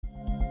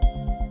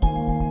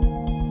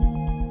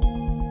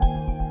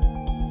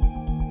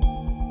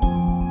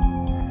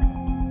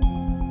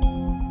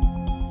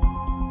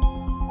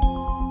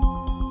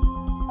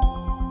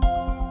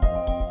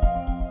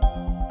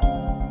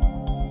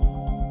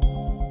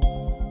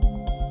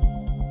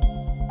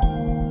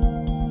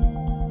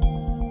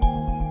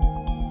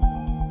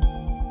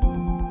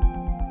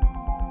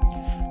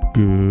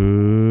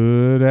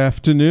Good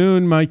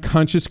afternoon, my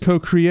conscious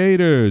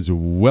co-creators.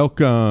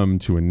 Welcome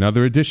to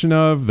another edition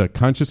of the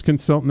Conscious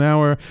Consultant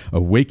Hour,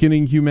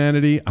 Awakening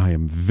Humanity. I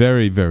am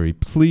very, very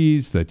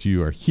pleased that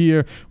you are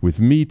here with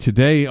me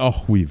today.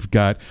 Oh, we've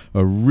got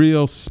a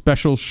real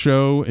special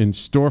show in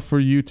store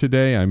for you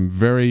today. I'm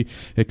very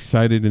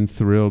excited and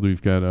thrilled.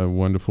 We've got a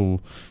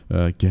wonderful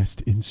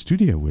guest in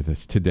studio with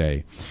us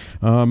today.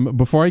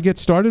 Before I get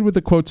started with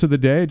the quotes of the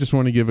day, I just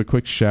want to give a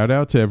quick shout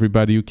out to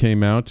everybody who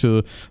came out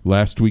to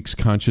last week's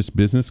Conscious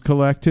Business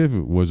Collective.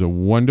 It was a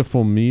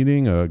wonderful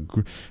meeting, a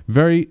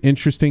very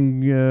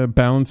interesting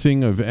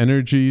balancing of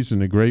energies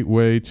and a great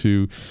way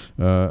to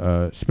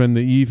spend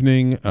the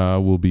evening.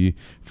 We'll be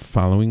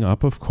following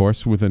up, of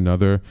course, with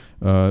another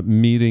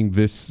meeting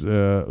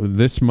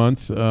this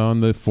month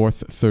on the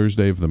fourth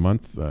Thursday of the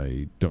month.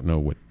 I don't know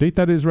what date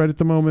that is right at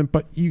the moment,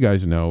 but you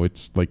guys know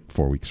it's like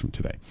 4 weeks from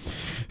today.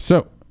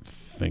 So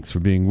thanks for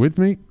being with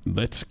me.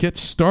 Let's get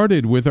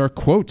started with our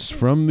quotes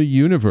from the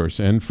universe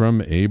and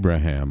from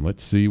Abraham.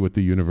 Let's see what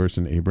the universe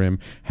and Abraham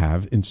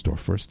have in store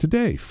for us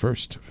today.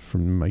 First,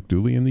 from Mike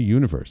Dooley in the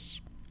universe.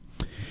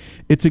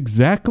 It's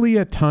exactly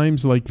at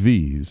times like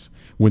these,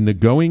 when the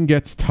going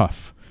gets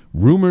tough,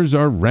 rumors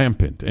are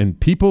rampant, and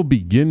people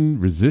begin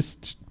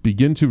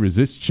to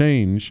resist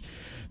change,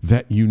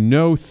 that you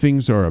know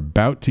things are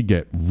about to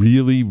get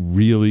really,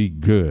 really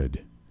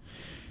good.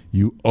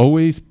 You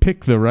always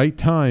pick the right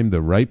time,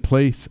 the right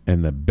place,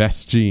 and the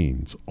best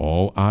genes.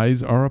 All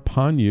eyes are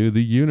upon you,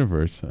 the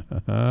universe.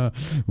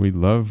 We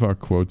love our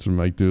quotes from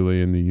Mike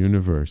Dooley in the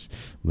universe,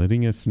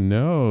 letting us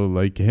know,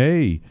 like,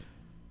 hey,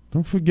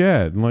 don't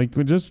forget, like,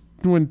 just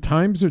when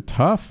times are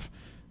tough,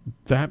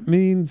 that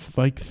means,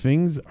 like,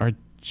 things are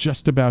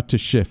just about to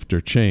shift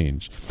or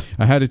change.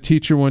 I had a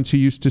teacher once who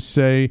used to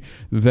say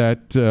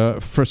that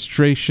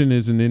frustration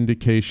is an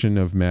indication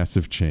of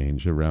massive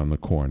change around the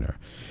corner.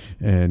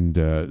 And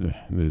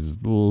there's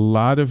a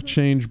lot of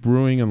change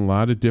brewing in a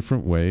lot of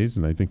different ways.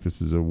 And I think this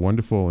is a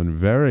wonderful and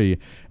very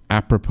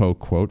apropos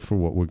quote for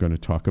what we're going to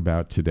talk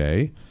about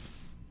today.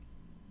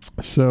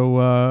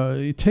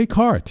 So take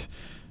heart.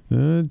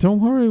 Don't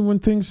worry when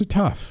things are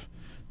tough.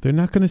 They're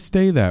not going to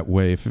stay that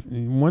way.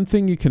 One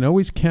thing you can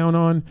always count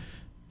on,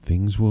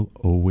 things will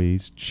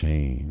always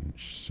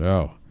change.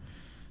 So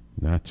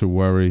not to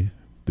worry.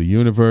 The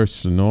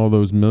universe and all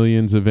those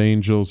millions of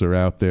angels are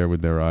out there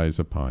with their eyes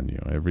upon you.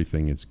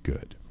 Everything is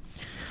good.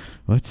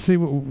 Let's see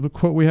what the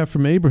quote we have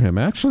from Abraham.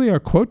 Actually, our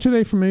quote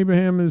today from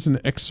Abraham is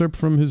an excerpt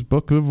from his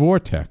book, The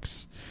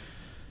Vortex.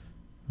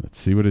 Let's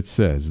see what it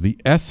says. The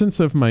essence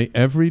of my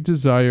every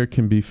desire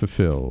can be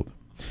fulfilled.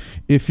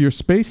 If your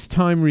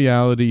space-time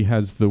reality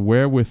has the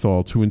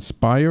wherewithal to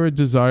inspire a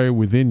desire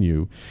within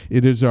you,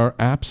 it is our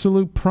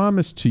absolute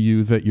promise to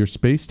you that your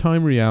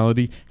space-time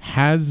reality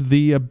has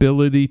the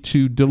ability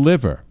to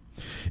deliver,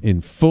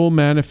 in full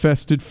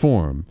manifested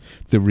form,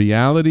 the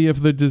reality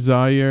of the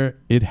desire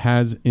it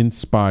has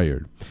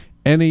inspired.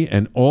 Any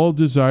and all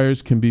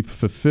desires can be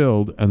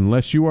fulfilled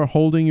unless you are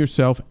holding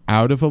yourself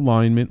out of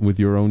alignment with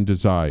your own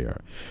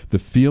desire. The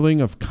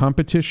feeling of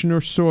competition or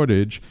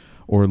shortage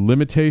or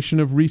limitation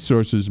of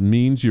resources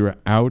means you're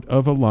out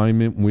of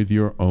alignment with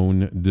your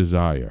own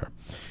desire.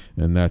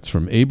 And that's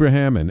from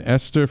Abraham and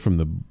Esther from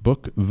the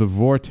book The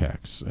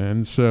Vortex.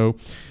 And so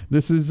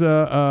this is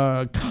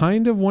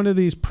kind of one of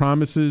these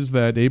promises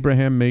that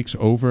Abraham makes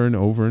over and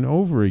over and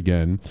over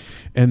again.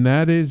 And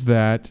that is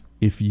that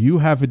if you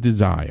have a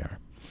desire,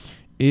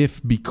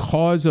 if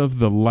because of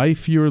the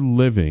life you're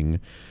living,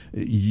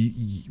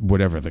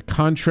 whatever the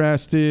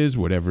contrast is,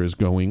 whatever is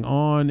going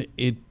on,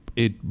 it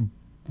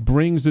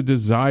brings a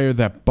desire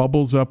that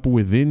bubbles up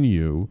within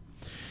you.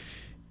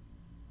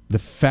 The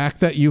fact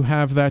that you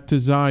have that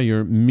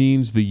desire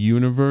means the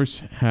universe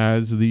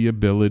has the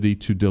ability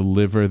to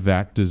deliver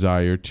that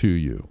desire to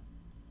you.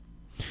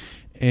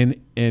 And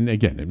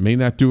again, it may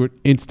not do it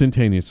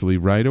instantaneously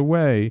right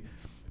away,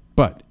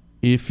 but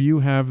if you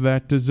have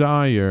that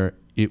desire,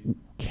 it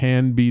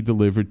can be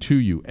delivered to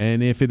you.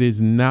 And if it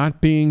is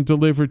not being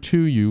delivered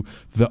to you,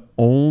 the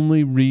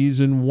only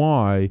reason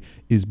why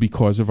is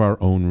because of our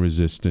own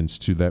resistance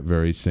to that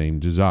very same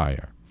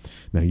desire.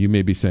 Now, you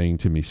may be saying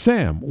to me,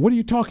 Sam, what are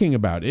you talking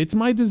about? It's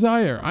my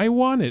desire. I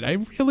want it. I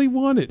really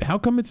want it. How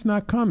come it's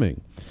not coming?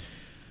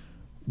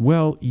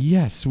 Well,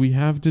 yes, we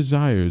have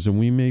desires and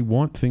we may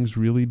want things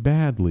really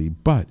badly,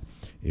 but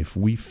if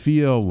we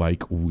feel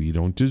like we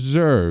don't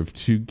deserve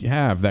to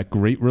have that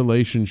great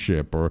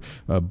relationship or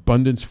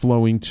abundance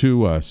flowing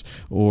to us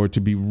or to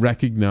be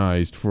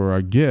recognized for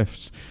our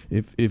gifts,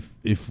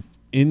 if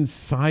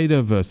inside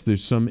of us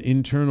there's some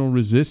internal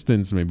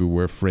resistance, maybe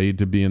we're afraid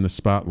to be in the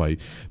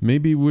spotlight,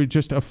 maybe we're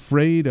just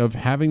afraid of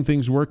having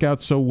things work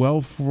out so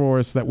well for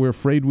us that we're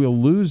afraid we'll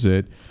lose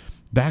it,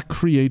 that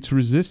creates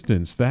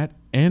resistance. That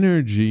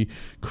energy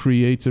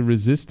creates a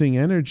resisting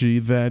energy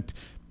that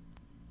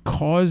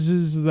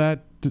causes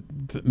that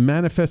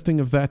manifesting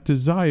of that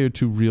desire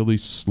to really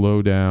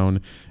slow down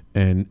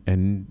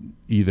and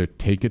either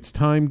take its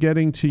time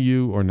getting to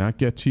you or not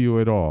get to you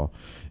at all.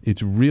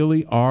 It's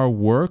really our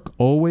work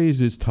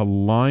always is to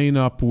line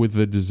up with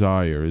the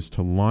desire, is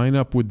to line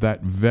up with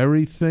that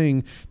very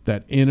thing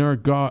that in our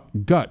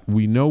gut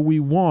we know we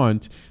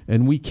want,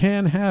 and we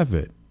can have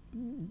it.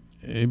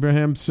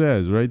 Abraham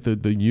says, right,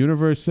 the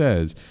universe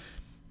says,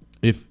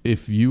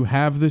 if you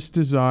have this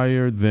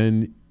desire,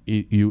 then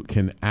you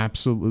can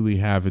absolutely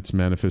have its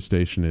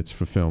manifestation, its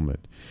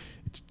fulfillment.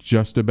 It's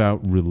just about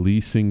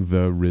releasing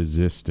the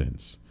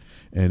resistance.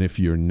 And if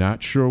you're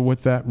not sure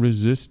what that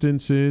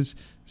resistance is,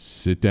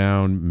 sit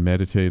down,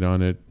 meditate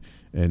on it,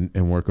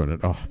 and work on it.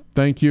 Oh,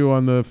 thank you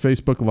on the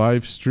Facebook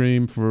live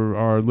stream for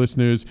our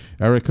listeners.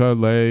 Erica,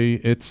 Lay,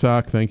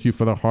 Itzhak, thank you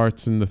for the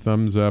hearts and the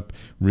thumbs up.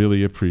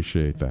 Really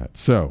appreciate that.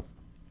 So,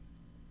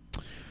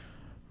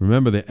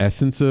 remember, the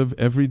essence of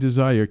every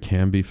desire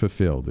can be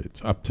fulfilled.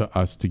 It's up to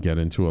us to get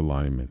into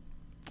alignment.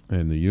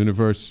 And the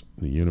universe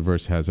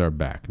has our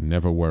back.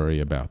 Never worry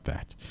about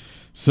that.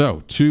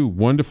 So, 2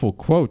 wonderful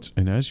quotes.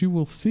 And as you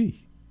will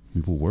see,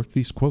 we will work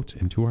these quotes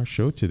into our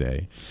show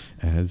today,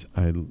 as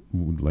I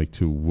would like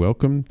to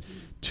welcome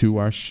to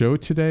our show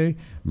today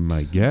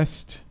my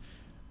guest,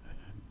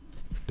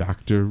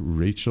 Dr.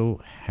 Rachel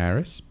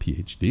Harris,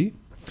 PhD.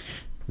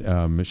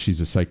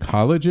 She's a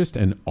psychologist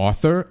and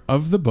author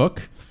of the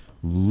book,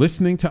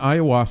 Listening to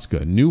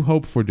Ayahuasca, New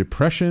Hope for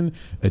Depression,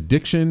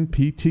 Addiction,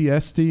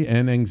 PTSD,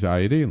 and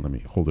Anxiety. And let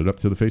me hold it up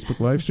to the Facebook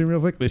live stream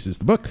real quick. This is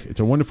the book. It's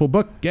a wonderful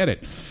book. Get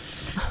it.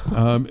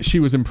 She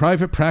was in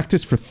private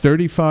practice for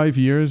 35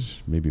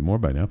 years, maybe more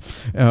by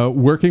now,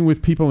 working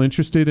with people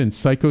interested in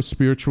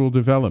psycho-spiritual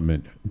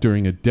development.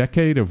 During a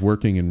decade of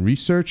working in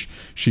research,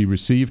 she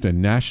received a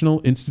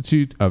National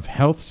Institute of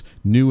Health's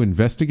New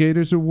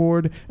Investigators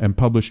Award and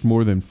published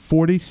more than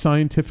 40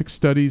 scientific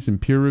studies in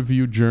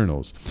peer-reviewed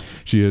journals.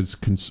 She has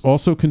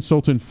also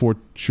consulted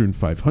Fortune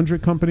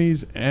 500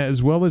 companies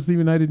as well as the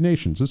United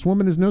Nations. This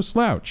woman is no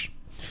slouch.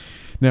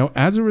 Now,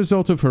 as a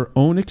result of her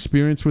own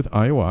experience with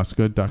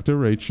ayahuasca, Dr.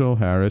 Rachel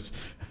Harris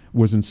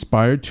was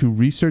inspired to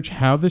research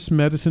how this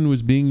medicine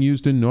was being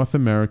used in North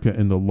America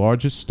in the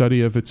largest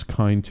study of its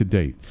kind to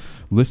date.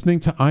 Listening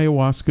to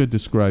Ayahuasca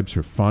describes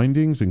her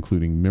findings,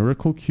 including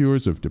miracle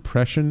cures of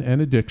depression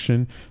and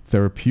addiction,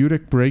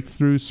 therapeutic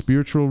breakthroughs,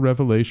 spiritual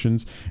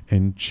revelations,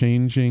 and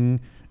challenging,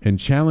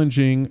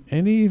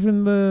 and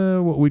even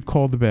what we'd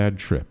call the bad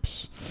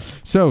trips.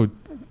 So,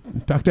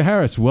 Dr.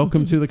 Harris,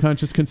 welcome to the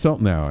Conscious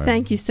Consultant Hour.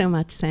 Thank you so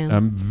much, Sam.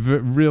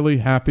 I'm really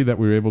happy that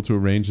we were able to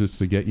arrange this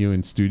to get you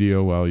in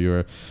studio while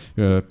you're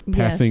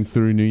passing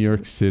through New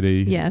York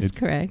City. Yes,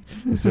 correct.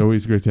 It's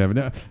always great to have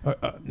it.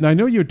 Now, I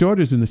know your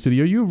daughter's in the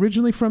city. Are you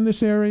originally from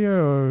this area?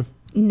 Or?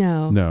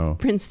 No.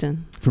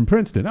 Princeton. From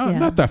Princeton. Oh, yeah.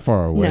 Not that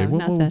far away.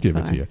 No, we'll give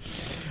it to you.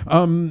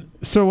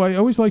 So I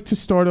always like to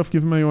start off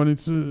giving my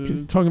audience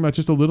talking about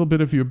just a little bit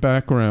of your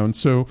background.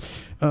 So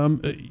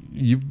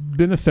you've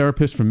been a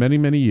therapist for many,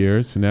 many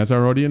years. And as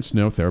our audience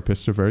know,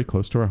 therapists are very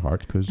close to our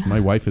heart because my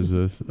wife is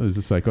a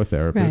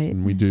psychotherapist. Right.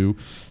 And we do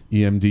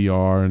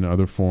EMDR and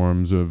other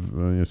forms of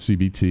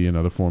CBT and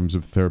other forms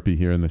of therapy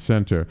here in the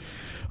center.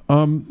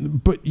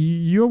 But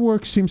your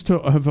work seems to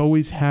have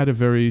always had a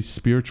very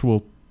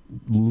spiritual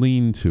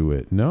lean to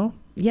it, no?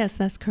 Yes,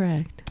 that's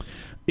correct.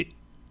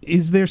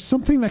 Is there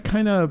something that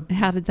kind of...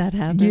 How did that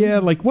happen? Yeah,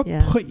 like what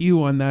put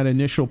you on that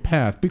initial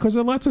path? Because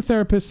there are lots of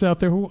therapists out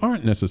there who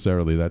aren't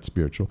necessarily that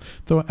spiritual.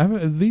 Though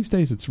these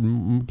days it's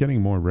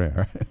getting more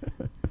rare.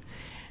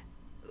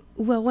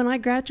 Well, when I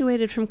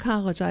graduated from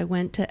college, I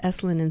went to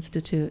Esalen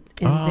Institute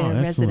in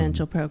their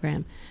residential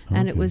program.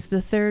 And it was the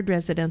 3rd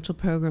residential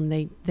program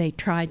they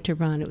tried to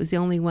run. It was the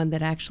only one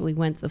that actually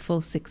went the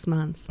full 6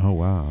 months. Oh,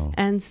 wow.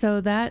 And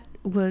so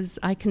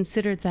I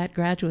considered that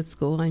graduate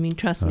school. I mean,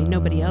 trust me,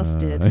 nobody else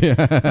did. Yeah.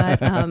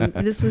 But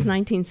this was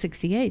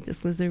 1968.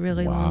 This was a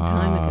really long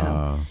time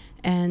ago.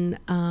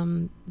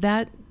 And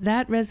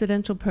that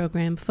residential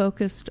program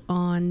focused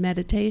on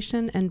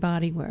meditation and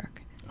body work.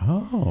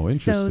 Oh,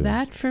 interesting. So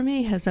that, for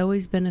me, has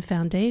always been a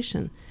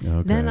foundation.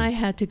 Okay. Then I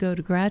had to go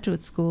to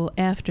graduate school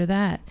after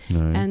that.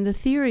 Right. And the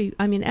theory,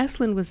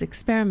 Esalen was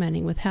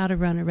experimenting with how to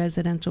run a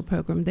residential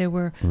program. There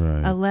were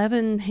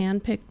 11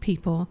 handpicked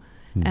people,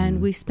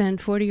 and we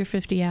spent 40 or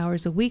 50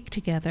 hours a week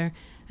together,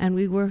 and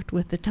we worked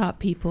with the top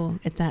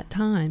people at that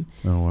time.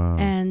 Oh, wow.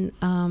 And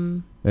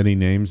any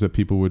names that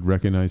people would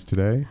recognize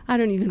today? I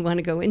don't even want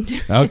to go into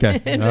it. Okay.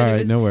 All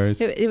right. No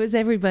worries. It was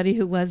everybody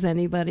who was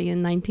anybody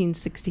in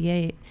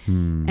 1968.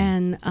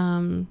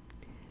 And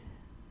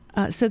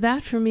so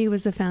that for me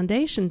was a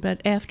foundation.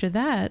 But after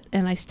that,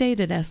 and I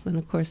stayed at Esalen,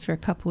 of course, for a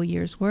couple of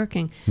years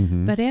working.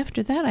 But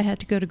after that, I had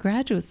to go to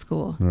graduate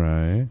school.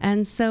 Right.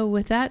 And so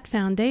with that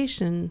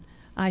foundation,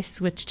 I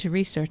switched to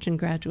research in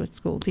graduate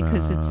school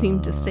because it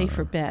seemed a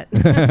safer bet.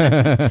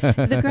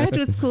 The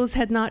graduate schools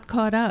had not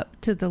caught up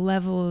to the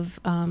level of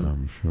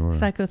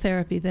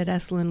psychotherapy that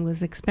Esalen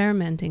was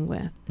experimenting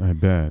with. I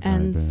bet.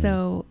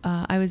 So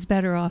I was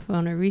better off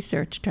on a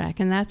research track.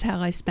 And that's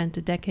how I spent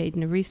a decade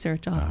in a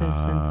research office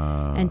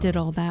and did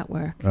all that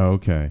work.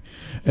 Okay.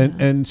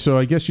 And so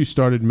I guess you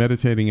started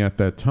meditating at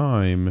that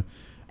time.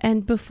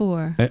 And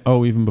before.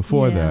 Even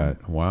before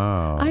that.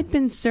 Wow. I'd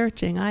been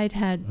searching. I'd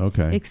had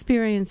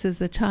experience as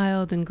a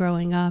child and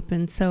growing up,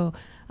 and so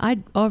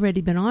I'd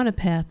already been on a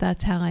path.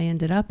 That's how I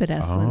ended up at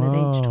Esalen at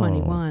age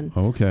 21.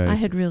 Okay. I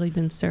had really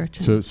been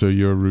searching. So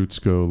your roots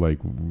go like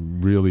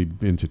really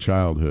into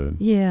childhood.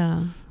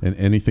 Yeah. And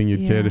anything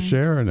you'd care to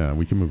share or no?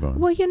 We can move on.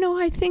 Well,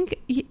 I think,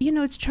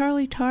 it's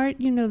Charlie Tart,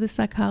 the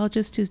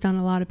psychologist who's done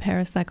a lot of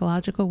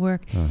parapsychological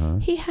work.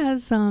 He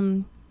has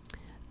a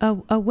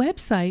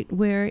website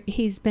where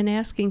he's been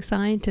asking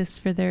scientists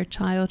for their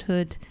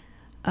childhood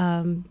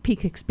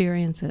peak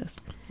experiences.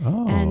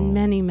 And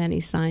many, many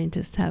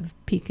scientists have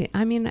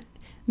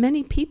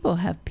many people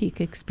have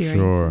peak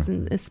experiences,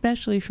 and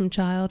especially from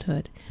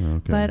childhood.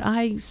 Okay. But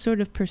I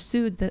sort of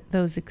pursued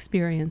those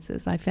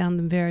experiences. I found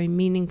them very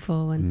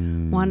meaningful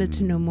and wanted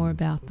to know more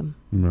about them.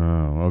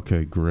 Oh,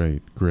 okay,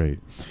 great.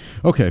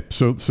 Okay,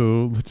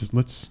 so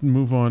let's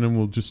move on, and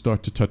we'll just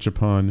start to touch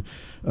upon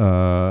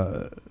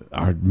our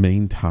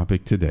main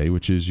topic today,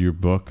 which is your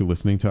book,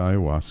 Listening to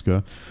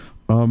Ayahuasca.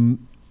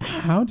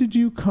 How did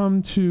you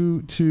come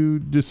to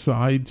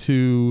decide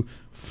to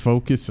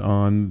focus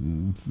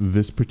on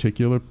this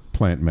particular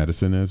plant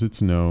medicine, as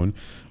it's known,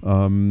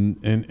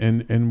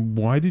 and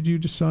why did you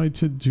decide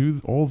to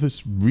do all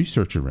this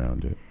research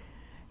around it?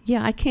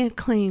 Yeah, I can't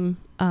claim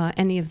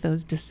any of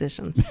those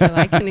decisions, so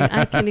I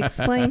can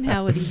explain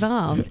how it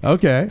evolved.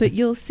 Okay, but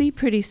you'll see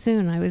pretty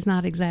soon I was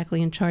not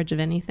exactly in charge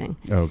of anything.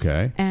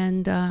 Okay,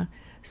 and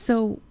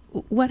so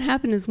what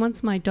happened is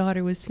once my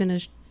daughter was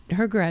finished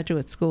her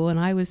graduate school and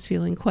I was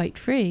feeling quite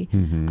free,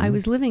 I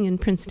was living in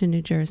Princeton,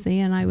 New Jersey,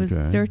 and I was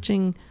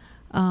searching.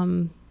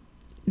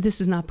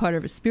 This is not part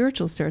of a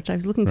spiritual search. I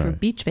was looking for a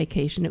beach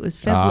vacation. It was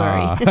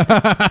February.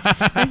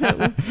 I thought,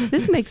 well,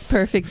 this makes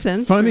perfect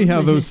sense. Funny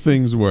how those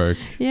things work.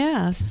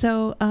 Yeah.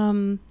 So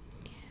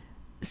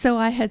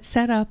I had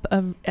set up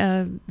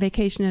a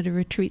vacation at a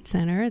retreat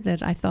center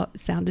that I thought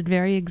sounded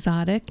very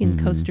exotic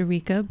in Costa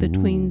Rica,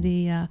 between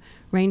the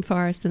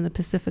rainforest and the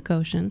Pacific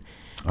Ocean.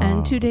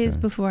 And 2 days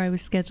before I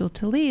was scheduled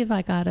to leave,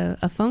 I got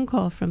a phone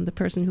call from the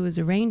person who was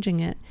arranging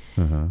it.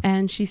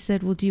 And she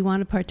said, well, do you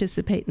want to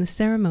participate in the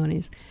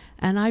ceremonies?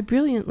 And I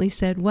brilliantly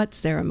said, what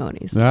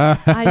ceremonies?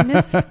 I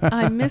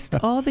missed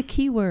all the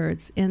key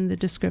words in the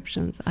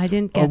descriptions. I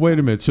didn't get wait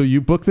a minute. So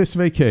you booked this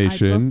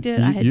vacation. I booked it.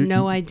 I had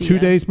no idea. 2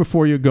 days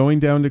before you're going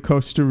down to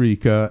Costa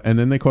Rica, and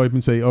then they call you up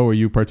and say, are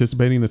you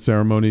participating in the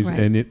ceremonies?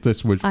 Right. And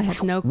this was I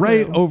had no clue.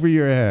 Right over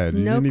your head.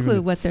 No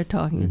clue what they're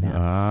talking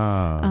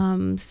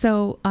about.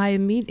 So I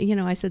immediately,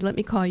 I said, let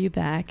me call you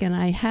back. And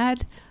I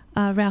had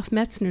Ralph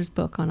Metzner's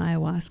book on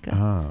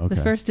ayahuasca, the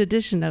first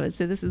edition of it.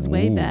 So this is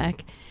way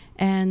back.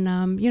 And,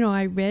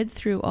 I read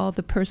through all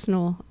the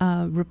personal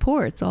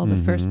reports, all the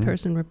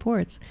first-person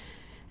reports,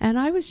 and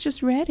I was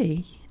just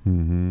ready.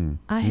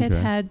 I had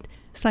had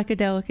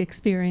psychedelic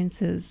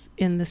experiences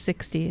in the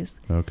 60s.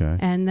 Okay.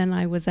 And then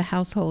I was a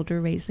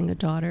householder raising a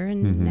daughter,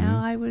 and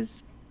now I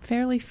was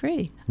fairly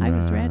free. I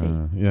was ready.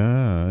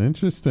 Yeah,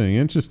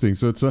 interesting.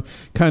 So it's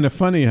kind of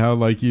funny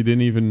how, you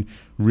didn't even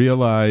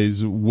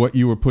realize what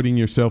you were putting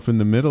yourself in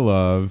the middle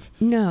of.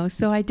 No,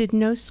 so I did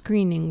no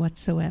screening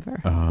whatsoever,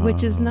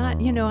 which is not,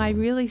 I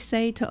really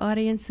say to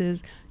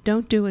audiences,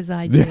 don't do as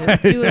I do,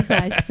 do as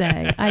I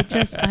say. I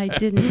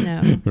didn't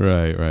know.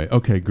 Right.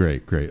 Okay,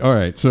 great. All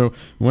right, so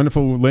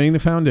wonderful. We're laying the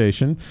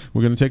foundation.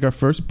 We're going to take our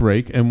first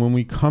break, and when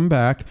we come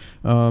back,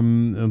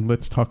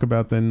 let's talk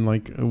about then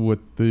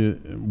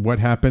what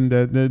happened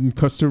in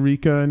Costa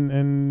Rica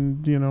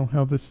and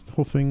how this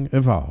whole thing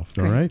evolved.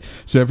 Great. All right,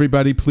 so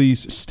everybody,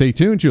 please stay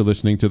tuned. You're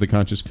listening to the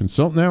Conscious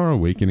Consultant Hour,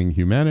 Awakening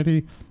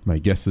Humanity. My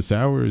guest this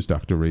hour is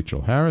Dr.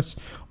 Rachel Harris,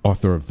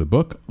 author of the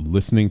book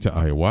Listening to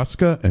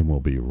Ayahuasca, and we'll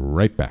be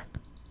right back.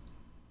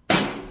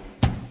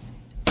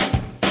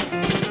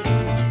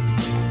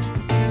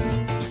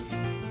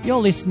 You're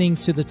listening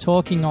to the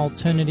Talking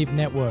Alternative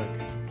Network.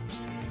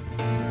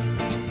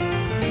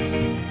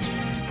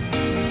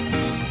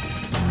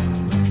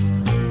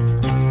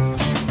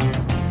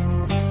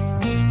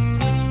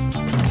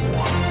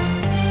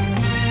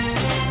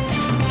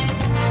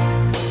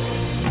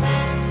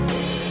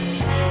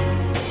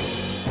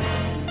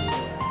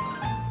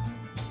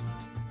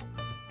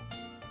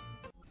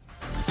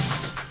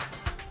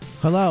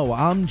 Hello,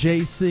 I'm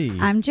JC.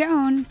 I'm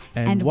Joan.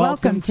 And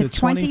welcome to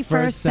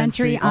 21st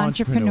Century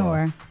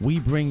Entrepreneur. We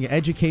bring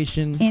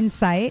education,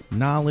 insight,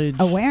 knowledge,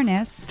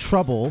 awareness,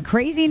 trouble,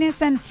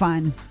 craziness, and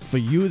fun for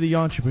you, the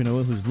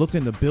entrepreneur who's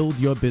looking to build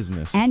your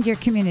business and your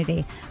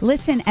community.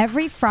 Listen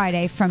every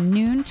Friday from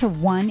noon to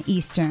 1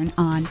 Eastern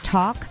on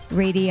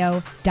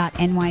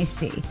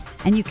talkradio.nyc.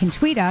 And you can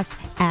tweet us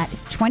at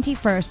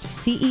 21st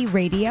CE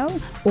Radio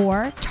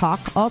or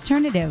Talk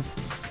Alternative.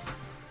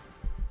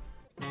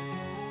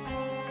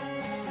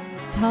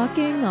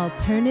 Talking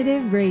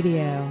Alternative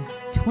Radio,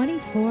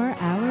 24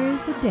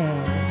 hours a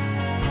day.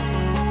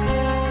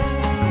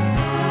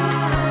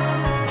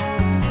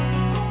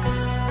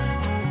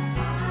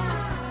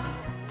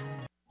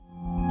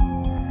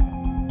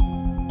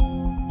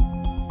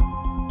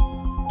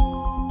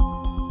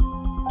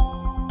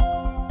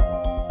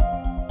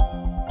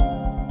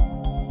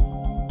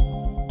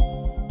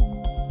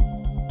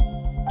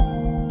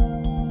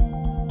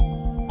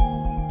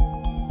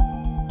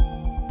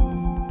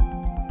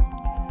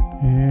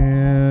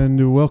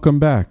 welcome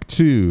back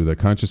to the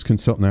Conscious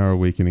Consultant Hour,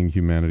 Awakening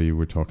Humanity.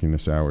 We're talking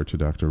this hour to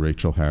Dr.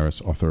 Rachel Harris,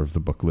 author of the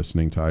book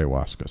Listening to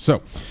Ayahuasca.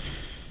 So,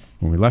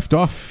 when we left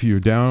off, you're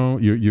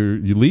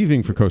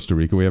leaving for Costa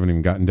Rica. We haven't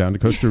even gotten down to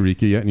Costa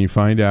Rica yet, and you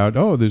find out,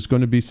 there's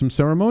going to be some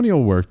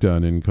ceremonial work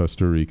done in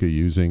Costa Rica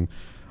using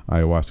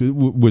ayahuasca.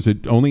 Was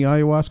it only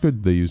ayahuasca?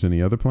 Did they use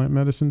any other plant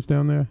medicines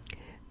down there?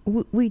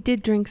 We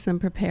did drink some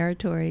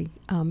preparatory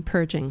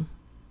purging.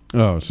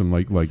 Oh, some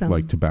like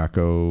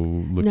tobacco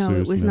elixirs? No,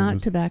 it was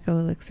not tobacco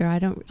elixir.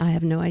 I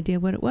have no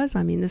idea what it was.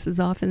 I mean, this is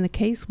often the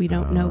case. We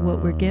don't know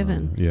what we're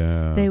given.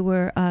 Yeah. They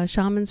were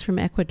shamans from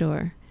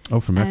Ecuador.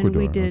 Oh, from Ecuador. And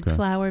we did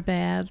flower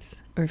baths,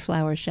 or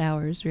flower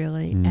showers,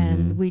 really. Mm-hmm.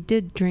 And we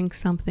did drink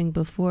something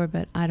before,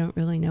 but I don't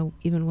really know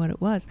even what it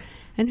was.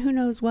 And who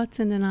knows what's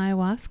in an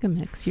ayahuasca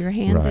mix? You're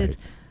handed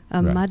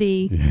a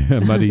muddy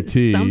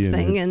tea.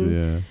 something,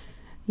 and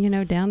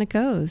down it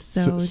goes.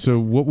 So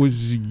what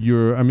was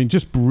your,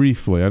 just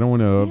briefly, I don't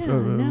want to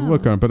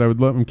look on it, but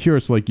I'm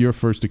curious, like your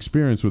first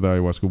experience with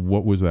ayahuasca,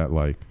 what was that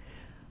like?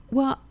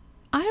 Well,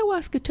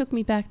 ayahuasca took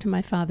me back to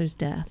my father's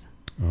death.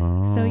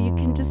 So you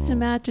can just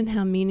imagine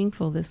how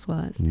meaningful this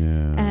was.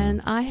 Yeah.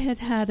 And I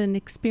had an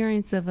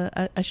experience of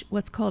a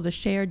what's called a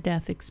shared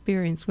death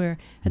experience, where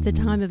at the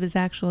time of his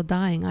actual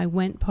dying, I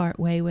went part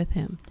way with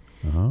him.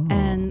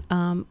 And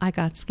I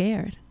got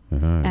scared.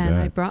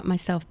 I brought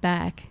myself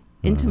back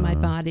into my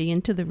body,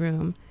 into the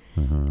room.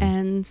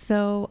 And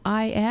so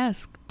I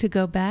asked to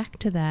go back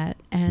to that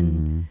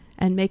and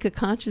make a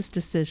conscious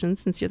decision,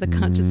 since you're the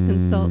conscious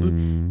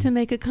consultant, to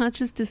make a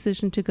conscious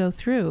decision to go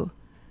through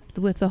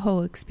with the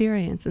whole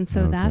experience. And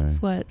so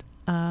that's what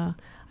I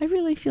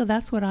really feel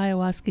that's what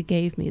ayahuasca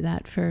gave me,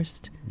 that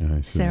first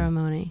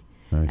ceremony.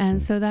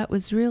 And so that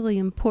was really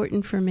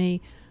important for me,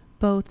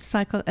 both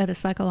at a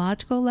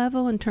psychological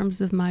level in terms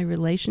of my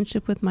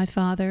relationship with my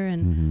father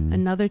and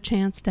another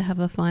chance to have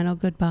a final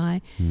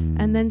goodbye,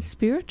 and then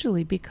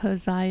spiritually,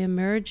 because I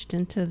emerged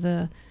into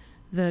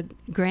the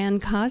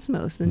grand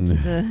cosmos, into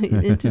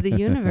the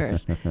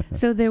universe.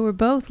 So there were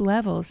both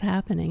levels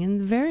happening. And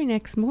the very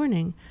next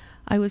morning,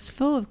 I was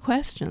full of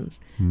questions.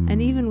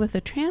 And even with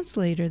a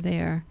translator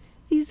there,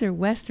 these are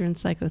Western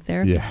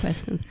psychotherapy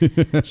questions.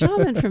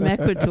 Shaman from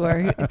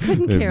Ecuador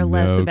couldn't care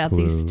less about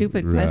these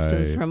stupid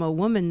questions from a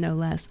woman, no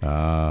less.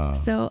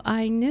 So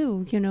I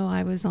knew,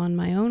 I was on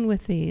my own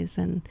with these,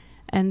 and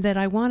that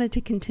I wanted to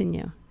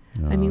continue.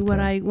 When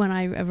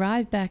I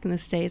arrived back in the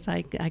States,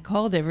 I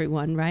called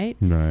everyone, right?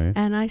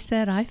 And I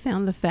said, I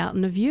found the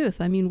fountain of youth.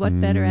 What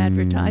better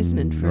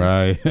advertisement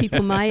for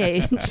people my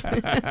age?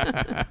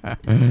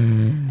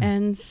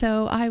 And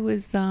so I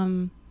was,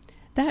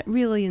 that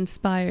really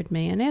inspired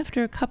me. And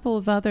after a couple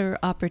of other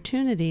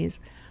opportunities,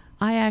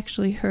 I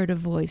actually heard a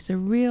voice, a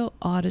real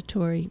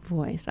auditory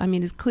voice.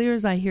 As clear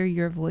as I hear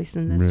your voice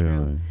in this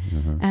room.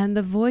 And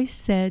the voice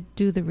said,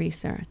 do the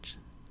research.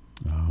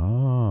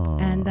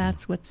 And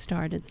that's what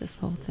started this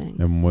whole thing.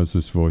 And was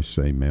this voice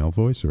a male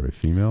voice or a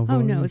female voice?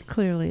 Oh, no, it's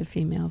clearly a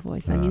female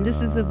voice.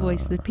 This is a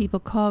voice that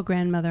people call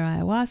Grandmother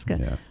Ayahuasca.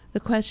 Yeah.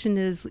 The question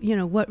is,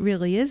 what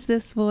really is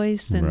this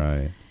voice?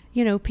 And,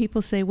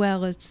 people say,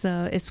 well,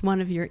 it's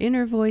one of your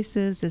inner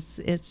voices.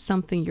 It's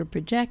something you're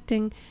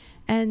projecting.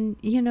 And,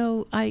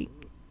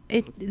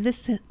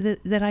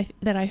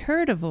 that I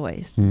heard a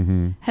voice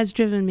has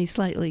driven me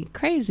slightly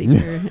crazy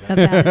for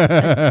about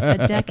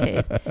a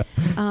decade.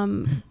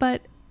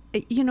 But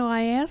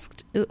I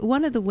asked,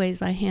 one of the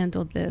ways I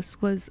handled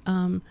this was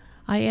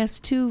I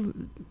asked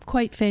two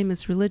quite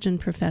famous religion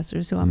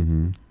professors who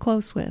I'm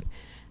close with.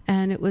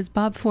 And it was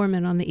Bob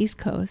Foreman on the East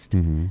Coast,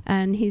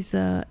 and he's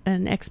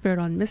an expert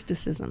on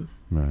mysticism.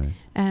 Right.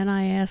 And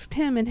I asked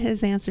him, and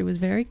his answer was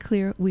very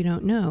clear, we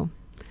don't know.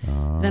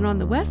 Then on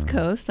the West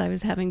Coast, I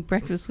was having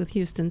breakfast with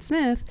Houston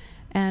Smith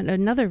and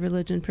another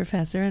religion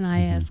professor, and I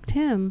asked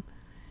him,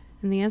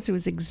 and the answer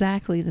was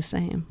exactly the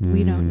same.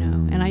 We don't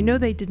know. And I know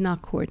they did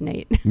not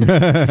coordinate.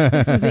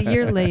 This was a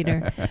year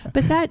later.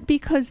 But that,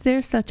 because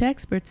they're such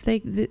experts,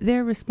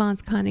 their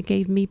response kind of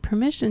gave me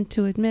permission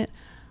to admit,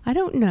 I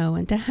don't know,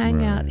 and to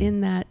hang out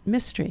in that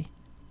mystery.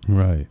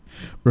 Right.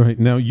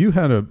 Now, you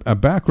had a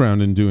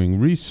background in doing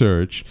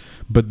research,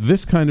 but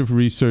this kind of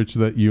research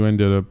that you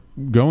ended up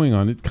going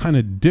on, it's kind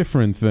of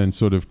different than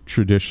sort of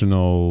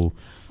traditional...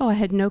 Oh, I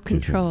had no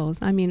controls.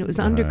 It was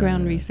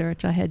underground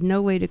research. I had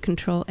no way to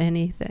control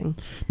anything.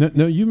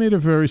 Now, you made a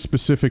very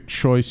specific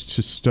choice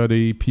to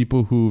study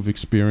people who've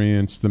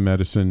experienced the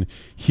medicine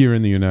here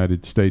in the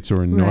United States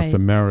or in North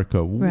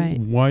America.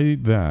 Why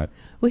that?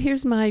 Well,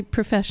 here's my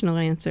professional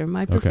answer.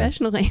 My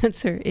professional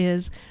answer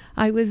is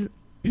I was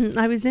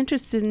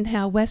interested in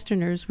how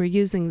Westerners were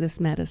using this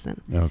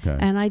medicine. Okay.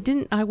 And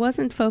I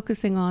wasn't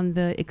focusing on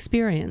the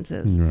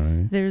experiences.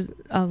 Right.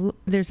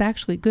 There's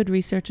actually good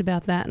research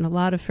about that and a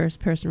lot of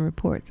first-person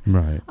reports.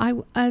 Right.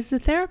 As a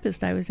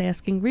therapist, I was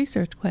asking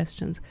research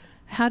questions.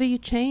 How do you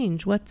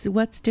change?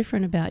 What's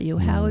different about you?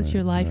 How is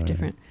your life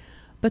different?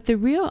 But the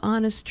real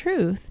honest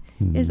truth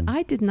is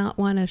I did not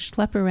want to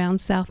schlep around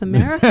South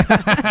America.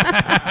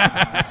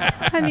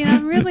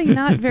 I'm really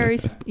not very,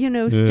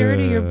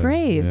 sturdy or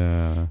brave.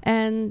 Yeah.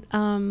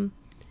 And,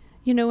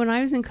 when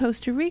I was in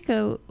Costa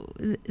Rica,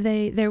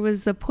 there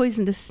was a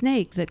poisonous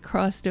snake that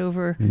crossed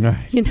over,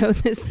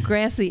 this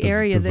grassy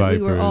area that we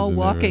were all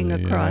walking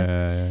across.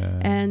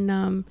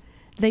 And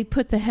they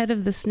put the head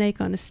of the snake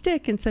on a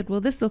stick and said,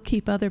 well, this will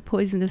keep other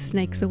poisonous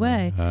snakes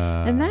away.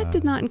 And that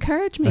did not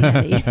encourage me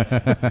any.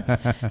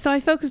 So I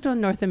focused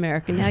on North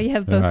America. Now you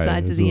have both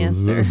sides of the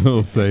answer. A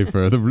little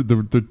safer.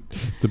 The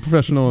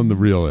professional and the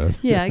real answer.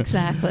 Yeah,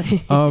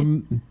 exactly.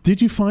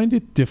 Did you find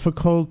it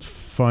difficult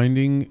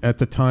finding at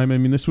the time? I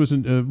mean, this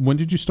wasn't... when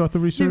did you start the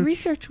research? The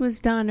research was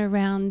done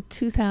around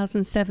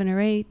 2007 or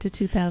 8 to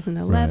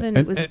 2011.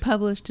 It was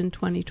published in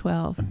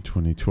 2012. In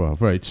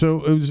 2012, right.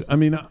 So it was... I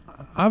mean...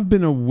 I've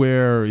been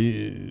aware of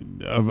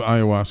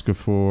ayahuasca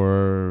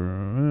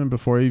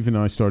before even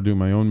I started doing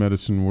my own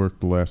medicine work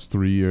the last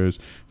 3 years,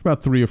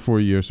 about 3 or 4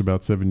 years,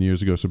 about 7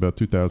 years ago, so about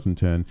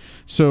 2010.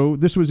 So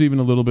this was even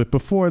a little bit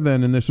before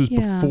then, and this was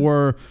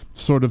before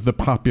sort of the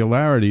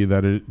popularity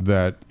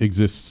that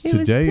exists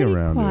today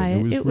around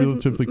it. It was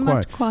relatively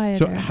quiet. Quieter.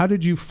 So how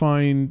did you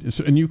find,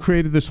 and you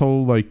created this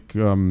whole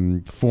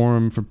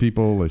forum for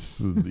people,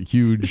 this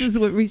huge... This is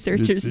what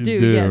researchers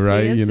do, yes.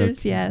 Right? The answer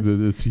is yes.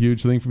 This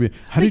huge thing for me.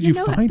 How did you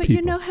find people? But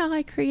you know how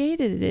I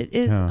created it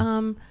is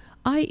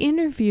I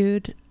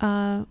interviewed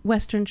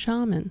Western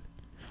shaman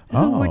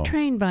who were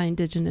trained by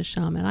indigenous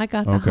shaman. I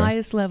got the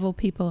highest level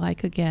people I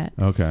could get.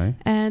 Okay.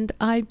 And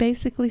I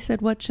basically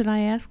said, what should I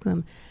ask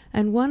them?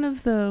 And one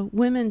of the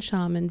women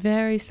shaman,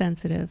 very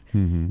sensitive,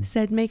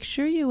 said, make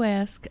sure you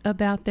ask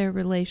about their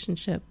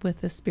relationship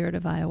with the spirit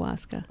of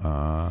ayahuasca.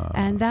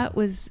 And that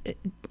was...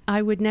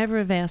 I would never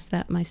have asked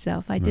that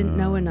myself. I didn't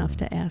know enough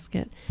to ask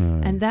it.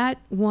 Right. And that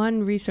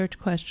one research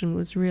question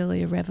was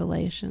really a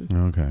revelation.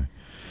 Okay.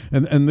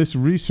 And this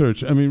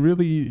research, I mean,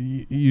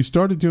 really, you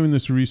started doing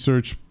this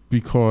research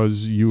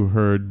because you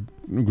heard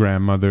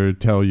grandmother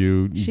tell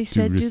you... She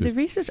said, do the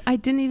research. I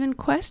didn't even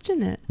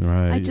question it.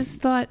 Right. I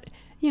just thought...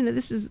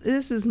 this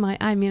is my,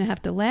 I mean, I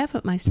have to laugh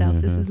at myself.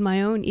 This is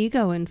my own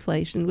ego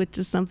inflation, which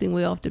is something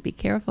we all have to be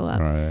careful of.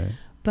 Right.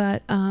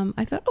 But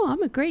I thought,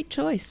 I'm a great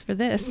choice for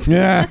this.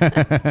 Yeah.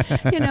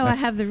 I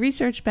have the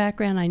research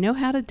background. I know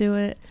how to do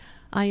it.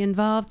 I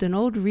involved an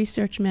old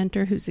research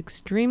mentor who's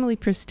extremely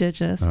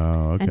prestigious.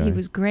 And he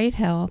was great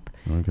help.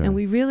 Okay. And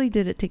we really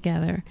did it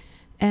together.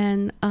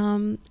 And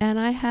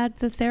I had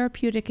the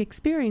therapeutic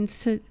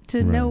experience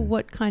to know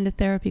what kind of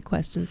therapy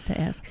questions to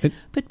ask.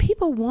 But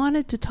people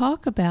wanted to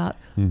talk about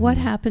what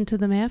happened to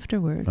them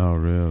afterwards. Oh,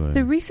 really?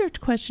 The research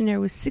questionnaire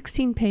was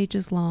 16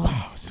 pages long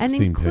and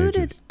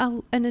included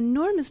an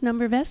enormous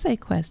number of essay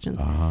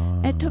questions.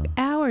 It took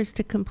hours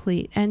to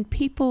complete, and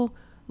people...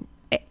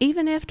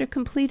 Even after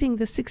completing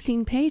the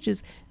 16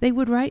 pages, they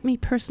would write me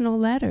personal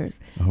letters.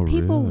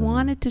 People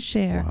wanted to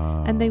share,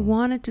 and they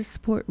wanted to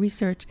support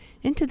research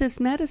into this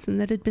medicine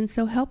that had been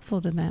so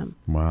helpful to them.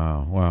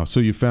 Wow.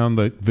 So you found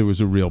that there was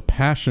a real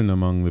passion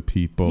among the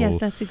people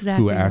that's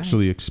exactly who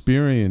actually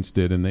experienced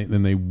it, and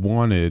they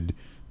wanted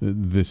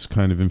this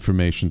kind of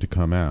information to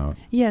come out.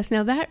 Yes.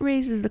 Now that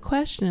raises the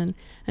question,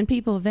 and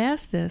people have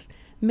asked this,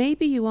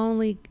 maybe you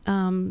only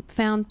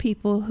found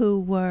people who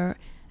were...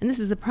 And this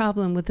is a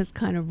problem with this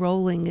kind of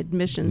rolling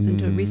admissions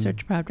into a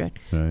research project.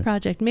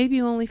 Maybe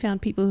you only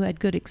found people who had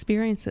good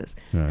experiences.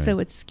 So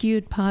it's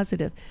skewed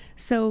positive.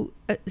 So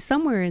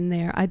somewhere in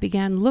there, I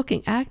began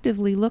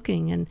actively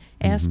looking and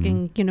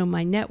asking,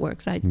 my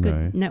networks. I had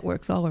good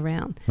networks all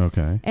around.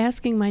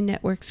 Asking my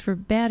networks for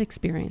bad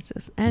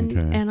experiences.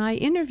 And I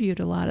interviewed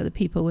a lot of the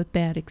people with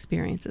bad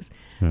experiences.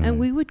 And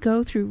we would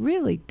go through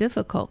really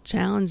difficult,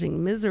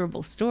 challenging,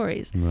 miserable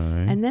stories.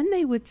 And then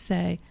they would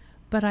say,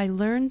 but I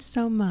learned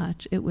so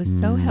much. It was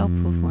so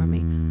helpful for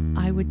me.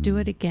 I would do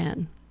it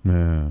again.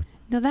 Now,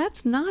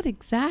 that's not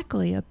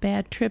exactly a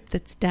bad trip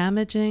that's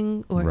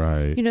damaging. Or,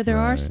 there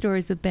are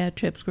stories of bad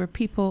trips where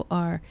people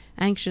are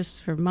anxious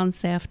for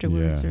months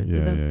afterwards.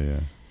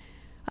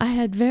 I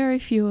had very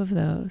few of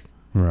those.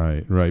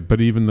 Right.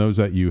 But even those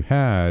that you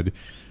had,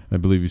 I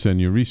believe you said in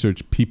your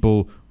research,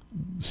 people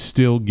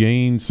still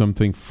gain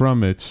something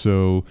from it.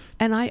 So,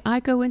 and I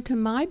go into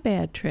my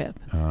bad trip.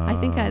 I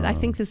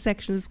think the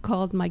section is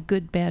called my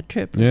good bad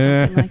trip or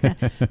something like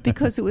that,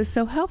 because it was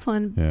so helpful.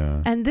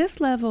 And this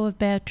level of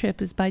bad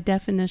trip is by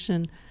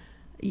definition,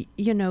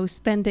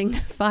 spending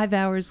 5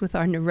 hours with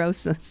our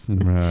neurosis,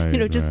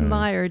 just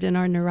mired in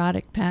our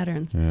neurotic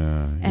patterns.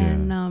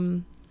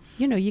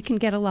 You can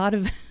get a lot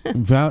of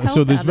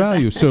so there's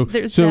value. So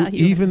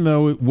even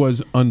though it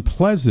was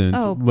unpleasant,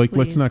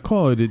 let's not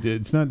call it.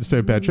 It's not to say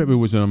a bad trip. It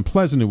was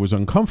unpleasant. It was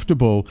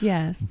uncomfortable.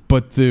 Yes.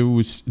 But there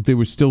was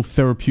still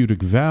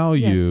therapeutic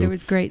value. Yes, there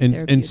was great.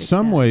 In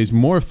some ways,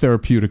 more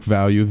therapeutic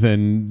value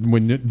than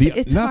when the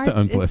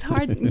unpleasant. It's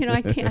hard.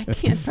 I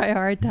can't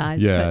prioritize.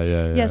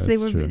 Yes, they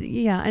were. True.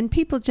 Yeah, and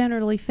people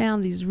generally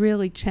found these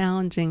really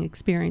challenging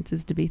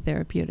experiences to be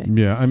therapeutic.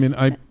 Yeah, I mean,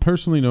 I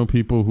personally know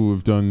people who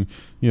have done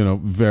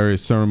various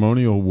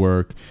ceremonial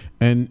work,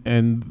 and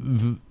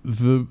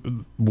the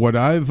what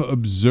I've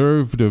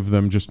observed of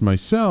them just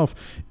myself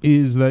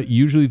is that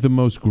usually the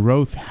most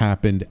growth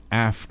happened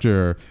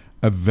after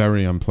a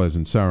very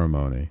unpleasant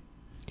ceremony.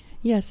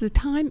 Yes, the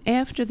time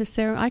after the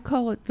ceremony, I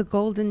call it the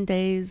golden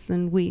days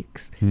and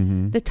weeks.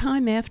 Mm-hmm. The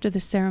time after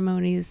the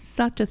ceremony is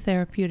such a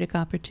therapeutic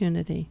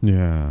opportunity.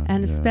 Yeah.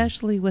 And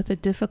especially with a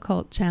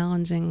difficult,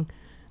 challenging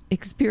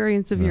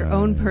experience of your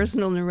own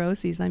personal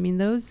neuroses. I mean,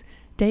 those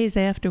days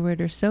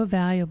afterward are so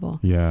valuable.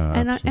 Yeah,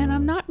 and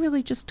I'm not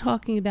really just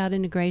talking about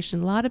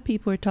integration. A lot of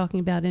people are talking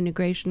about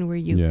integration where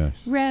you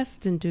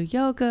rest and do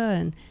yoga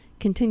and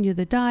continue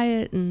the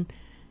diet and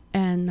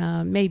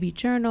maybe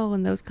journal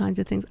and those kinds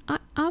of things.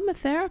 I'm a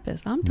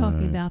therapist. I'm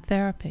talking about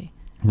therapy.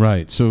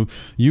 Right. So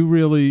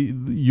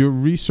your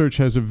research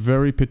has a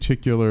very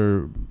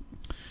particular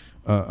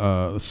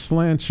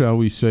slant, shall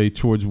we say,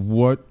 towards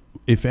what,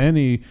 if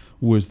any,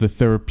 was the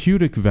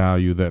therapeutic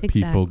value that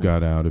people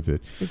got out of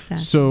it. Exactly.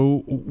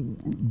 So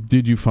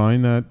did you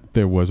find that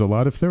there was a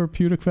lot of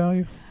therapeutic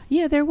value?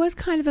 Yeah, there was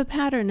kind of a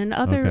pattern, and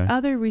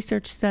other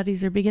research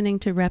studies are beginning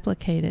to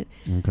replicate it.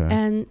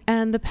 Okay.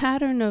 And the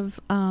pattern of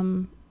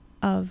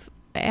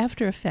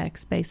after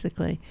effects,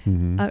 basically,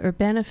 or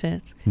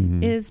benefits,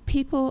 is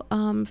people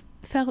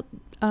felt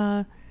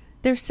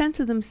their sense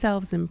of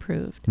themselves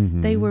improved.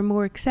 They were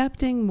more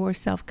accepting, more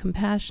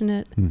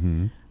self-compassionate.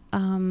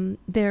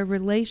 Their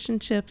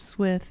relationships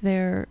with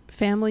their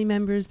family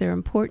members, their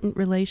important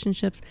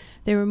relationships,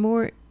 they were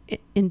more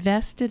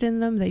invested in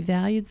them. They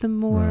valued them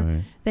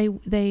more.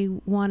 They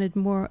wanted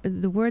more.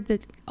 The word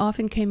that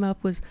often came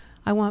up was,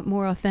 I want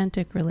more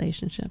authentic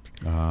relationships.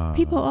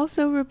 People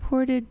also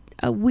reported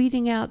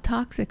weeding out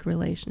toxic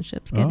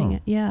relationships.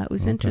 It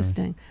was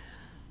interesting.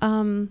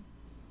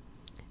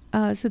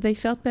 So they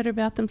felt better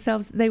about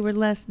themselves.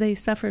 They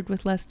suffered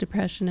with less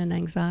depression and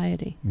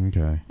anxiety.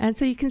 Okay. And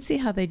so you can see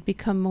how they'd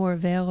become more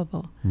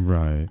available.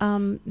 Right.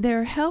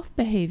 Their health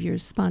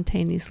behaviors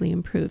spontaneously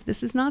improved.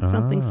 This is not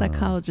something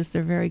psychologists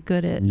are very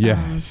good at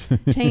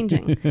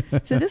changing.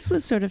 So this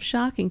was sort of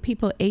shocking.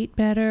 People ate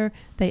better.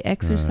 They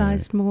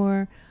exercised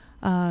more.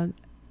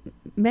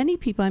 Many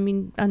people,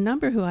 a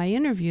number who I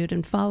interviewed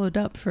and followed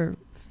up for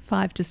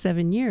 5 to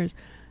 7 years,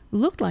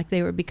 looked like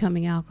they were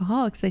becoming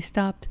alcoholics. They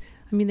stopped.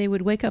 They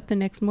would wake up the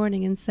next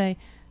morning and say,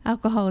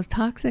 alcohol is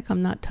toxic,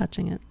 I'm not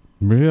touching it.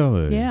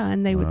 Really? Yeah,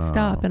 and they would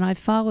stop, and I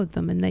followed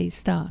them, and they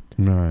stopped.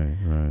 Right.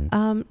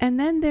 And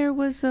then there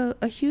was a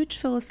huge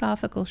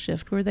philosophical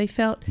shift where they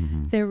felt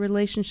their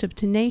relationship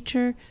to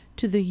nature,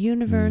 to the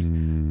universe,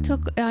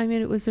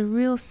 it was a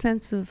real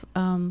sense of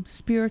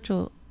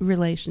spiritual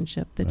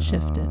relationship that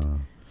shifted.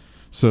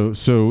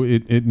 So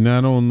it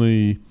not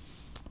only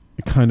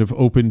kind of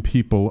opened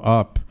people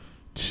up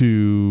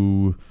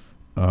to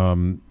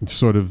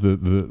sort of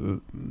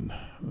the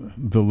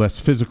less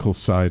physical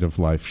side of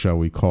life, shall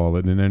we call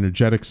it, an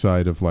energetic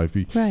side of life.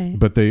 Right.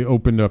 But they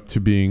opened up to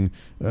being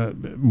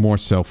more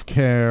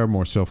self-care,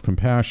 more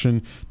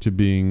self-compassion, to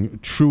being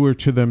truer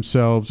to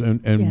themselves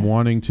and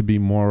wanting to be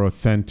more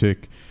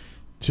authentic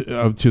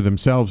to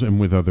themselves and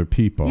with other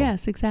people.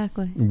 Yes,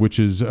 exactly. Which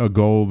is a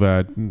goal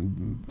that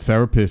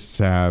therapists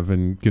have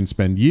and can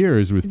spend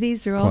years with.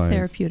 These are clients. all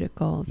therapeutic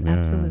goals,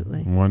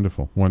 absolutely.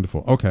 Wonderful.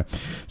 Okay.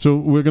 So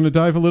we're going to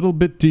dive a little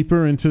bit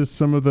deeper into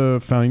some of the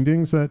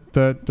findings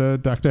that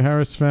Dr.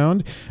 Harris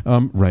found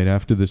right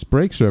after this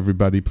break. So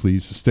everybody,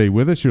 please stay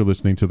with us. You're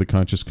listening to the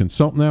Conscious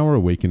Consultant Hour,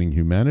 Awakening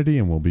Humanity,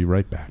 and we'll be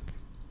right back.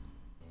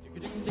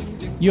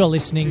 You're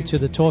listening to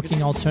the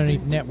Talking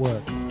Alternative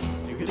Network.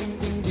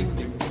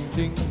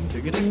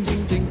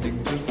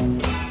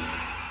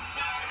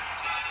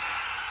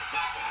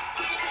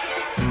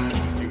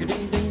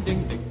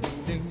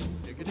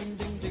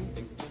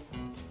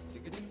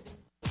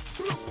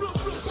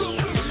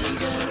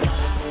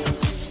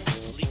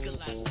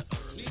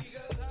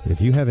 If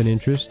you have an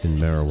interest in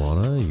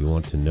marijuana, you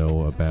want to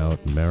know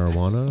about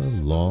marijuana,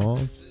 law,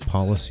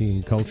 policy,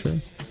 and culture,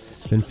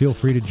 then feel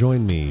free to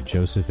join me,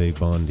 Joseph A.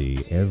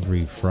 Bondi,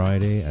 every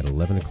Friday at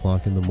 11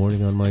 o'clock in the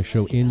morning on my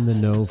show In the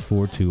Know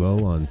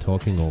 420 on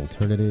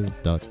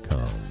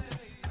TalkingAlternative.com.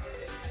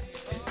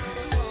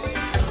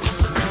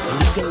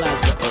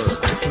 Legalize the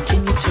herb to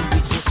continue to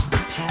resist the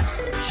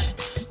passage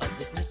of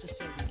this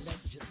necessary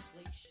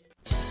legislation.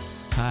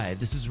 Hi,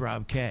 this is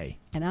Rob Kay.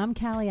 And I'm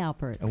Callie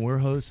Alpert. And we're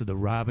hosts of The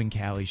Rob and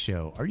Callie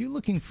Show. Are you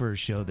looking for a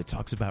show that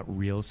talks about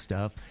real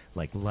stuff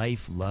like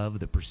life, love,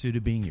 the pursuit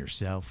of being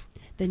yourself?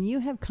 Then you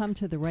have come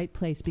to the right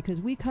place, because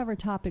we cover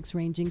topics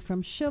ranging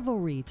from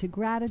chivalry to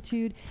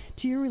gratitude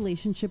to your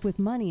relationship with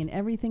money and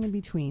everything in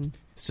between.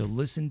 So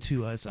listen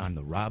to us on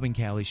The Rob and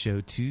Callie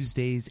Show,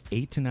 Tuesdays,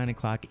 8 to 9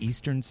 o'clock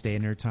Eastern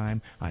Standard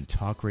Time on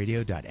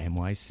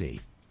talkradio.nyc.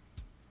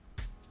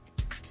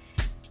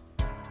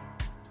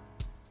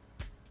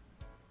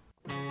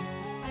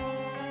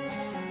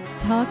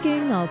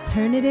 Talking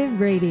Alternative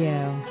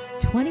Radio,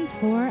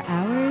 24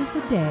 hours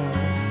a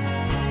day.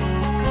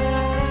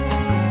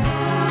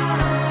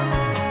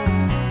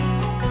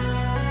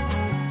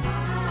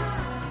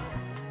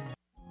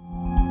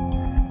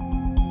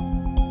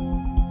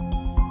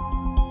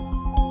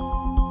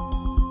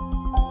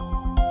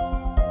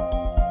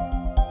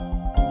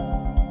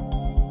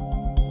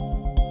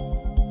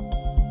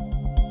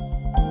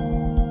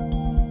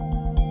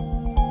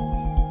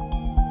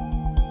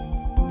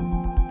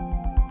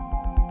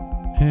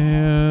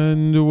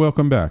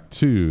 welcome back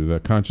to the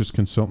Conscious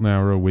Consultant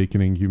Hour,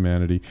 Awakening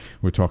Humanity.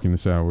 We're talking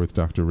this hour with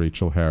Dr.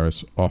 Rachel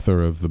Harris,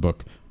 author of the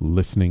book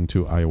Listening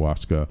to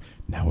Ayahuasca,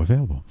 now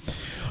available.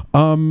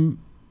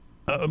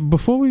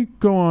 Before we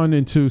go on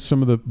into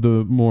some of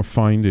the more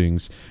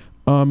findings,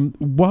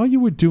 while you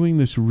were doing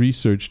this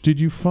research, did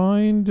you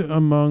find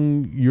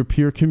among your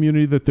peer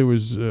community that there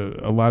was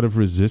a lot of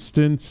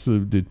resistance?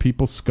 Did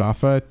people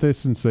scoff at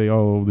this and say,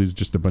 "Oh, there's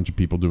just a bunch of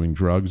people doing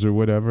drugs or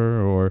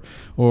whatever"?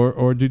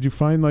 Or did you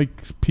find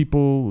like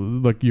people,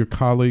 like your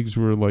colleagues,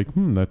 were like,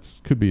 "That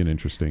could be an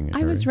interesting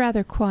area"? I was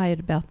rather quiet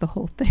about the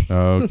whole thing.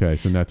 Oh, okay,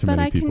 so not too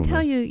many people. But I can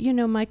tell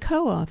you, my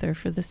co-author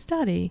for the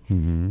study,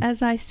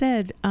 as I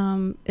said,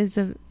 is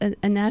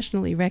a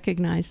nationally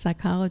recognized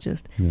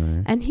psychologist,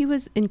 and he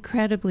was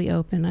incredibly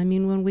open. I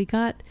mean, when we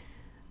got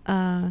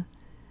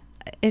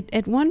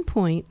at one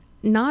point,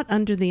 not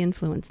under the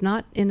influence,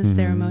 not in a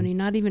ceremony,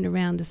 not even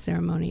around a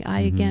ceremony,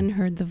 I again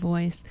heard the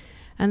voice,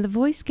 and the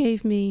voice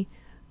gave me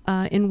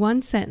in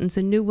one sentence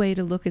a new way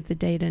to look at the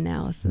data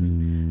analysis.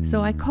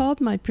 So I called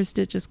my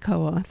prestigious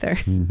co-author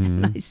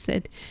and I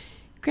said,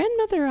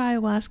 "Grandmother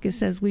Ayahuasca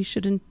says we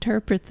should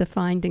interpret the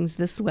findings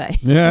this way."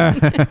 Yeah.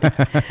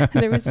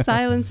 There was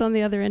silence on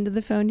the other end of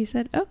the phone. He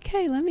said,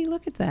 "Okay, let me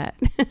look at that."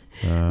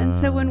 And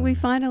so when we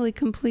finally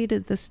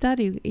completed the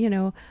study,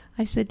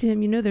 I said to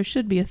him, there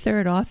should be a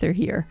third author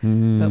here,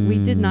 but we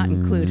did not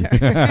include her.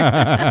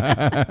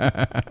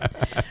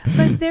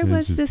 But there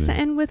was this,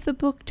 and with the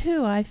book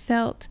too, I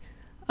felt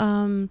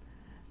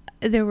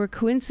there were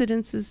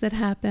coincidences that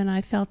happened.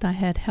 I felt I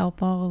had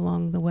help all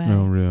along the way.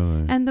 Oh,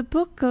 really? And the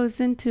book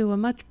goes into a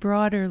much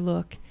broader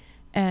look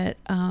at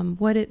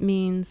what it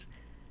means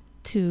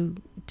to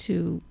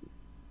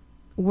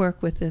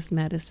work with this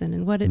medicine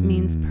and what it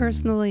means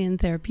personally and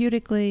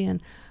therapeutically.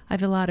 And I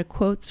have a lot of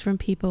quotes from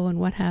people and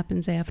what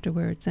happens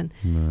afterwards. And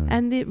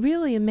the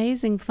really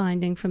amazing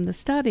finding from the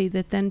study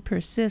that then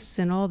persists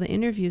in all the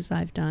interviews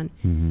I've done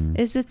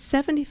is that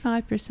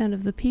 75%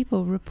 of the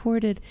people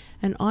reported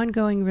an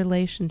ongoing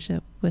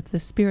relationship with the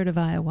spirit of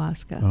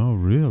ayahuasca. Oh,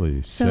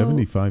 really?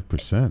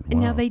 75%? Wow.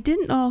 Now, they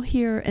didn't all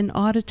hear an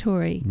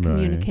auditory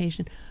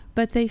communication,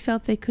 but they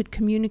felt they could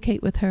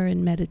communicate with her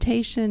in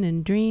meditation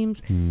and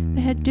dreams.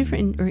 They had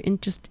different, or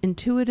just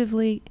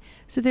intuitively.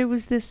 So there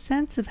was this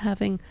sense of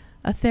having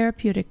a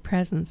therapeutic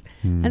presence.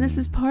 And this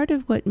is part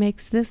of what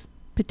makes this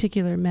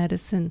particular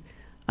medicine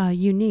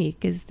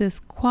unique, is this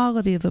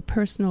quality of a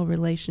personal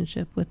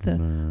relationship with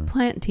the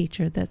plant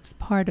teacher that's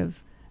part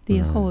of the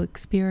whole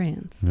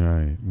experience.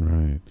 Right.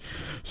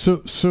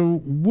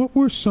 So what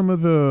were some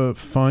of the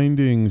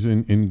findings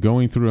in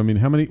going through? I mean,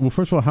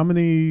 first of all, how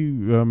many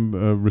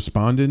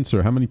respondents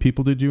or how many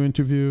people did you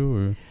interview?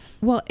 Or?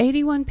 Well,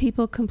 81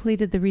 people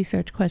completed the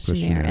research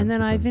questionnaire, and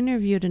then I've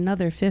interviewed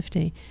another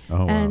 50.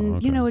 Oh,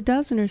 and, wow, a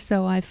dozen or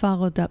so I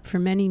followed up for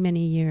many,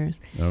 many years.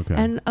 Okay.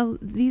 And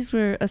these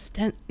were,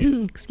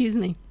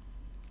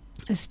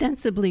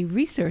 ostensibly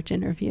research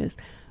interviews,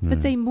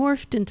 but they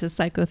morphed into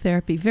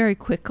psychotherapy very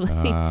quickly.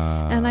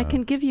 And I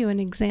can give you an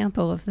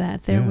example of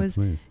that. There was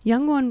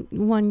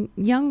one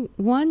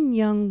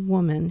young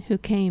woman who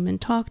came and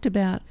talked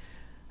about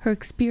her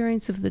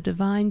experience of the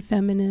divine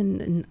feminine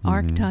and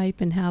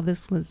archetype, and how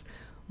this was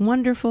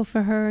wonderful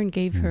for her, and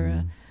gave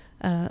her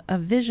a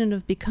vision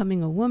of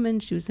becoming a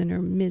woman. She was in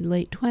her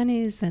mid-late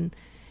 20s, and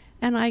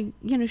I,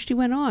 she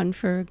went on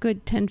for a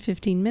good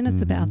 10-15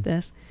 minutes about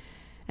this.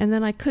 And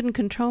then I couldn't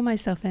control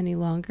myself any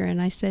longer, and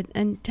I said,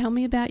 "And tell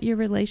me about your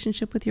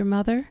relationship with your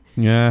mother."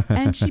 Yeah.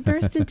 And she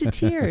burst into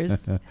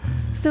tears.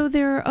 So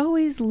there are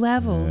always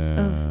levels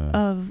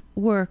of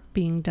work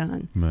being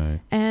done. Right.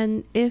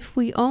 And if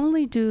we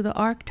only do the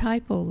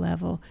archetypal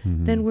level,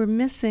 then we're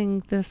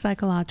missing the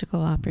psychological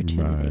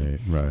opportunity.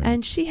 Right.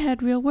 And she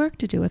had real work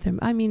to do with him.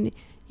 I mean,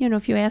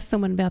 if you ask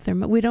someone about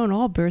we don't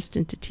all burst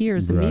into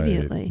tears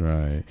immediately.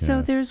 Right.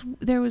 So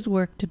there was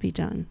work to be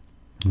done.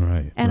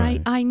 Right.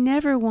 And I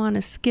never want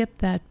to skip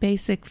that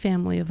basic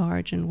family of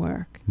origin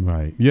work.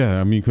 Right. Yeah,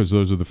 I mean, because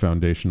those are the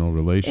foundational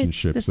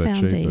relationships it's the that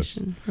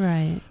foundation, shape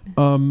us.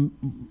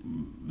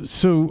 Right.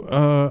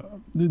 So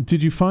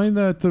did you find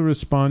that the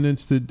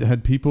respondents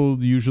had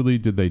people usually,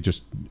 did they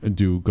just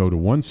go to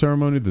one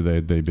ceremony?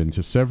 Did they been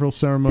to several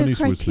ceremonies?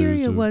 The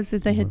criteria was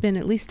that they had been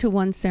at least to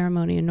one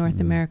ceremony in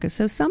North America.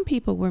 So some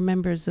people were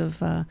members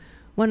of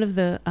one of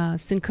the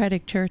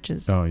syncretic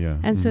churches. Oh, yeah.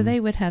 And so they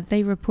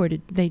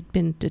reported they'd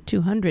been to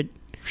 200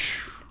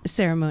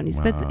 ceremonies.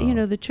 Wow. But,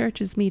 the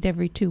churches meet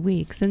every 2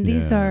 weeks. And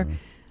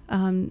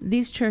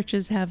these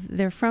churches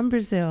they're from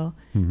Brazil,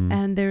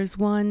 and there's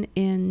one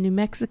in New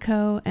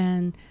Mexico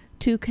and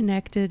 2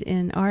 connected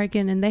in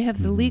Oregon, and they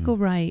have the legal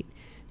right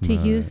to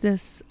use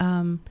this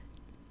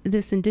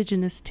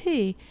indigenous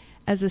tea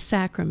as a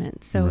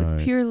sacrament. So it's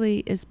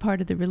purely as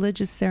part of the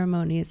religious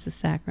ceremony. It's a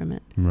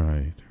sacrament.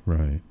 Right.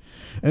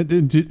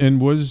 And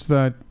was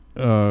that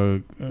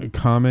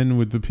common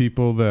with the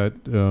people that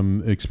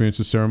experienced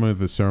the ceremony?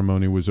 The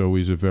ceremony was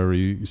always a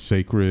very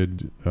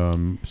sacred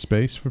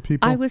space for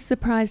people? I was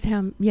surprised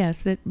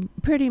that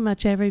pretty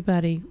much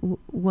everybody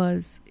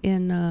was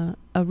in a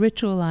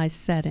ritualized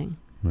setting.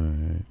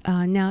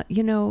 Right. Now,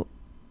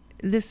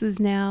 this is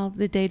now,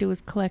 the data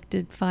was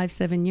collected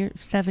 7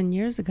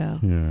 years ago.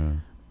 Yeah.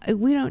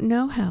 We don't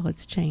know how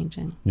it's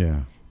changing.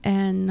 Yeah.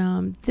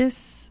 And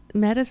this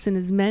medicine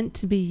is meant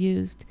to be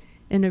used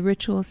in a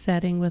ritual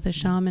setting with a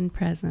shaman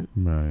present.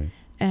 Right.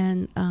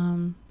 And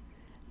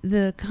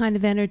the kind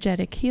of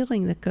energetic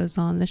healing that goes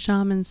on, the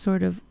shaman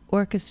sort of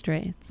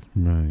orchestrates.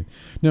 Right.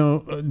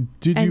 Now,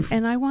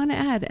 and I want to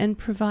add, and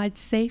provide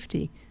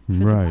safety for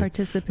the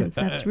participants.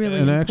 That's really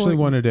important. And I actually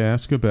wanted to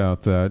ask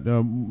about that.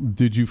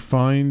 Did you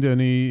find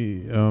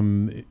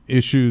any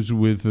issues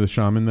with the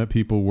shaman that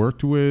people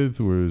worked with?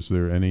 Or is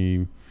there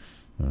any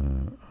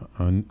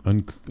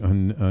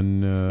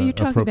You're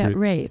talking about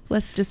rape.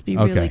 Let's just be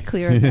really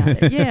clear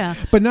about it. Yeah.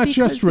 But not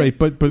just rape,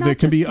 but there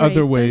can be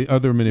other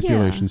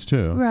manipulations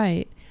too.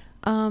 Right.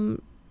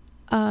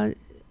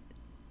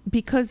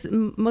 Because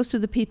most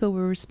of the people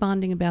were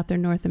responding about their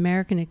North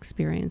American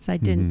experience. I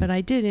didn't, but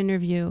I did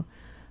interview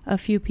a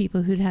few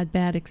people who'd had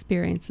bad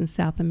experience in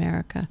South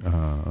America.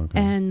 Okay.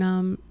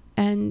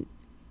 And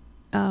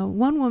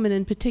one woman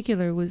in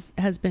particular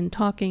has been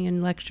talking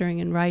and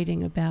lecturing and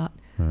writing about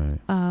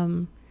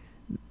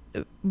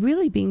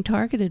really being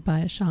targeted by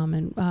a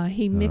shaman.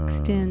 He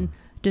mixed in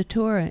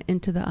datura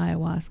into the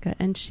ayahuasca,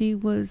 and she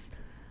was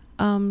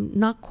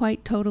not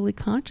quite totally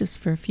conscious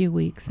for a few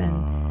weeks,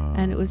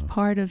 and it was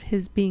part of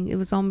his being. It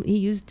was he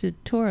used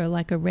datura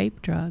like a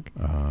rape drug,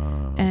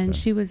 and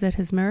she was at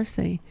his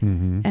mercy.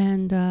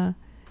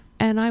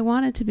 And I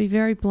wanted to be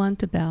very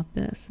blunt about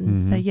this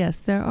and say, yes,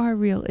 there are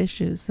real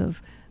issues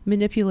of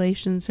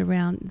manipulations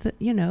around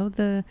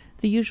the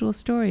usual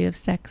story of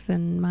sex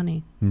and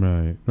money.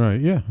 Right.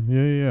 Yeah.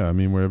 I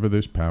mean, wherever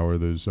there's power,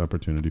 there's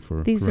opportunity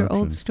for these corruption. are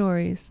old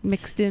stories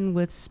mixed in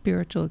with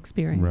spiritual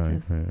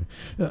experiences.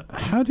 Right.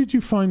 How did you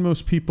find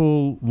most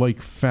people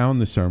found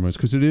the ceremonies?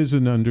 Because it is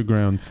an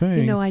underground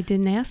thing. I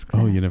didn't ask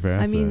that. Oh, you never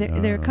asked that. I mean,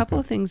 that. there are a couple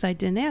of things I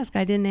didn't ask.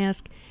 I didn't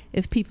ask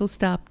if people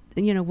stopped,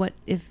 what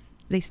if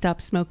they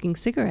stopped smoking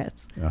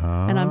cigarettes.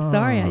 And I'm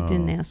sorry I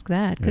didn't ask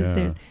that,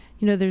 because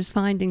there's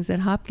findings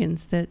at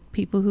Hopkins that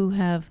people who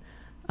have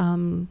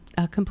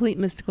a complete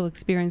mystical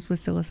experience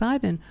with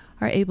psilocybin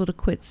are able to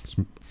quit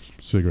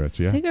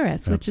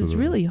cigarettes, which is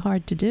really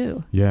hard to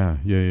do. Yeah.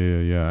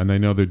 And I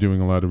know they're doing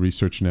a lot of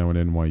research now at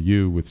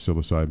NYU with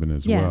psilocybin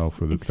as well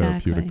for the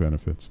therapeutic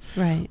benefits.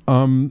 Right.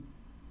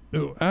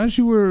 As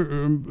you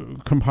were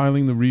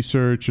compiling the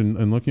research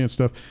and looking at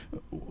stuff,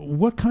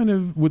 were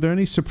there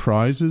any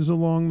surprises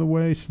along the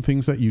way, some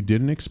things that you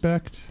didn't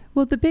expect?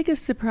 Well, the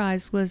biggest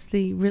surprise was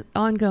the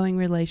ongoing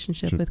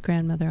relationship with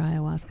grandmother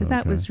ayahuasca.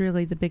 That was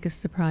really the biggest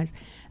surprise.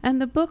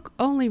 And the book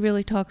only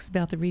really talks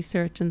about the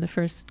research in the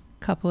first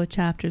couple of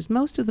chapters.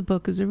 Most of the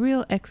book is a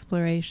real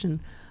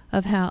exploration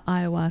of how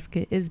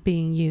ayahuasca is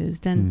being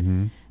used.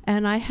 And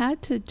I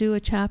had to do a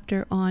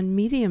chapter on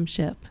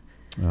mediumship.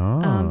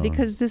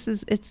 Because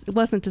it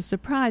wasn't a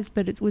surprise,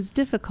 but it was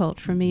difficult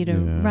for me to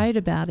write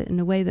about it in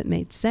a way that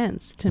made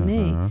sense to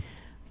me.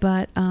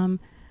 But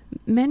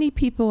many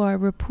people are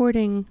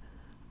reporting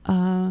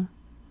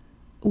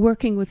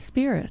working with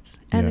spirits.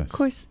 And of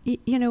course,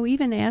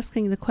 even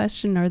asking the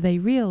question, are they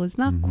real, is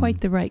not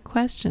quite the right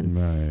question.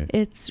 Right.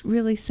 It's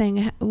really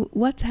saying,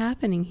 what's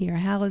happening here?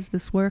 How is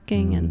this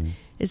working? And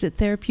is it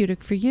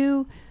therapeutic for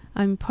you?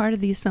 Part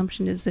of the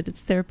assumption is that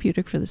it's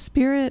therapeutic for the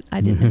spirit.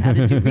 I didn't know how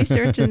to do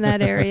research in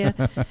that area.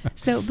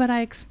 But I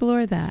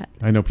explore that.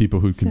 I know people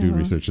who can do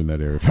research in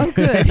that area. Oh,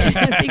 good.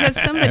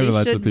 Because somebody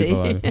should be.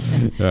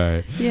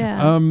 Right.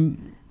 Yeah.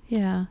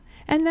 Yeah.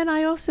 And then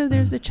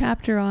there's a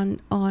chapter on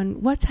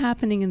what's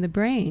happening in the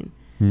brain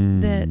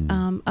that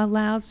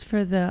allows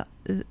for the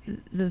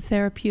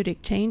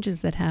therapeutic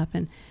changes that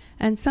happen.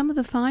 And some of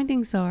the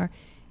findings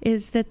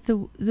is that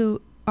the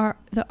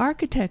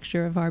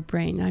architecture of our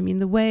brain, I mean,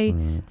 the way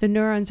the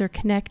neurons are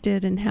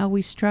connected and how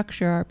we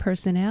structure our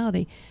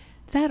personality,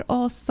 that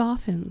all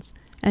softens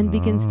and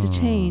begins to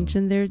change.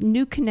 And there are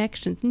new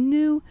connections,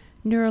 new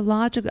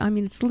neurological,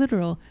 it's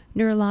literal,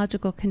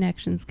 neurological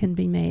connections can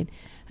be made.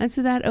 And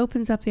so that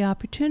opens up the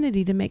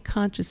opportunity to make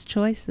conscious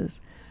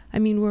choices.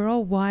 We're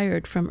all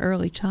wired from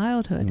early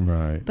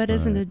childhood. But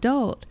as an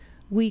adult,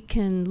 we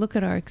can look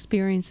at our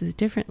experiences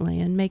differently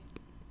and make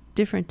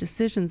different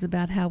decisions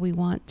about how we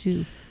want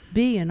to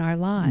be in our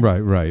lives.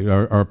 Right.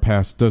 Our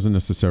past doesn't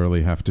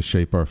necessarily have to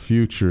shape our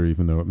future,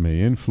 even though it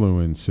may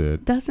influence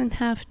it. Doesn't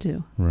have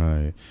to.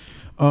 Right.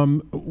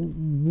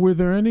 Were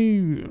there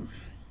any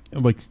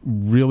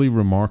really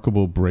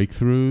remarkable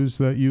breakthroughs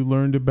that you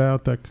learned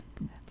about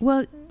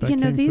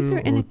these are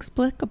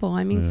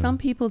inexplicable. Some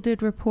people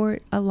did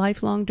report a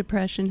lifelong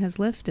depression has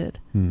lifted.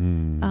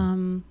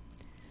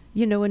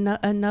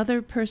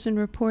 Another person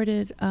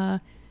reported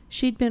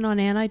she'd been on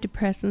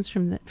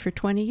antidepressants for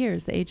 20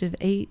 years, the age of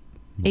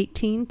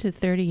 18 to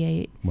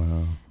 38.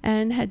 Wow.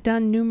 And had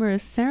done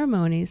numerous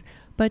ceremonies,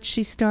 but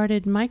she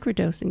started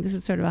microdosing. This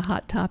is sort of a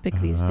hot topic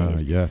these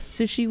days. Yes.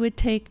 So she would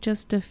take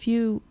just a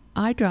few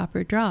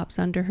eyedropper drops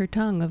under her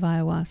tongue of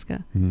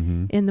ayahuasca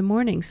in the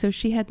morning. So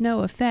she had no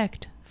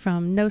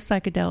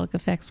psychedelic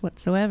effects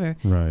whatsoever.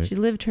 Right. She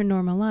lived her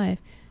normal life.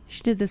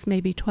 she did this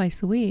maybe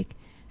twice a week,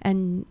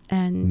 and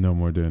no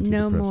more antidepressants.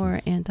 No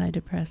more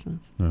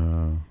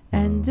antidepressants.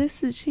 And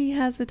she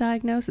has a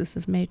diagnosis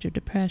of major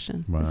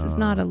depression. Wow. This is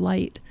not a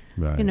light,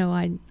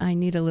 I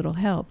need a little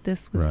help.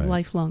 This was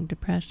lifelong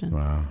depression.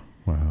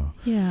 Wow.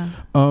 Yeah.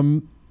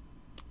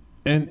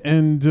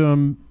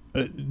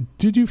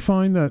 Did you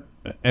find that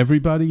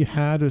everybody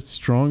had a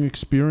strong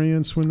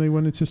experience when they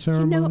went into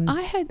ceremony?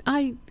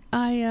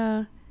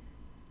 I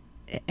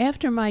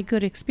after my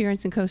good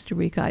experience in Costa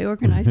Rica, I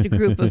organized a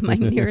group of my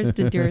nearest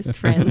and dearest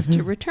friends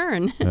to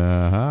return.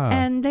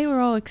 And they were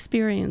all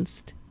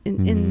experienced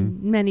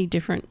in many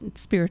different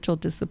spiritual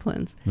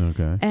disciplines.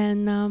 Okay.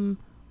 And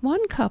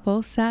one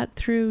couple sat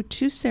through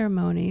 2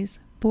 ceremonies,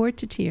 bored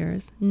to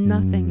tears.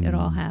 Nothing at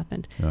all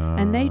happened.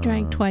 And they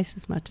drank twice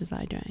as much as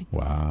I drank.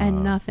 Wow.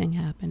 And nothing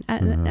happened.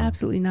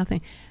 Absolutely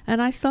nothing. And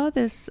I saw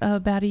this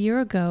about a year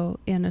ago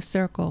in a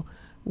circle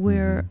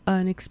where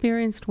an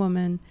experienced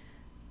woman,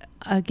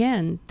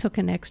 again, took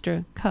an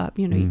extra cup.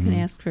 You can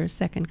ask for a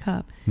second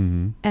cup.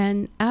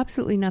 And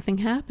absolutely nothing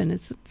happened.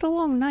 It's a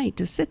long night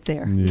to sit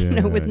there,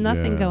 with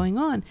nothing going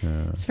on.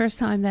 It's the first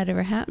time that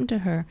ever happened to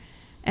her.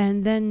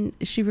 And then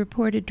she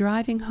reported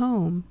driving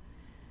home.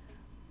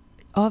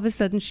 All of a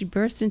sudden, she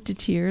burst into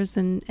tears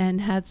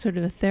and had sort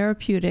of a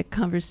therapeutic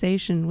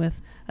conversation with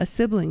a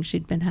sibling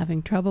she'd been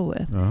having trouble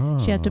with.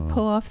 She had to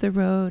pull off the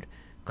road,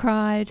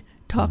 cried,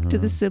 talked to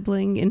the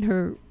sibling in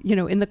her,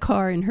 in the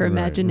car, in her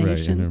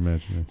imagination. In her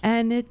imagination.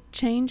 And it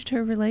changed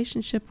her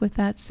relationship with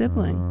that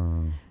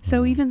sibling.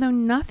 So even though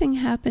nothing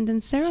happened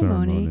in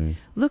ceremony,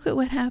 look at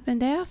what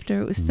happened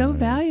after. It was so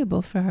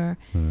valuable for her.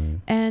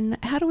 And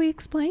how do we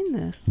explain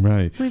this?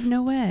 Right. We have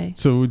no way.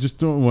 So we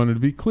just wanted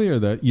to be clear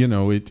that,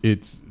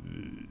 it's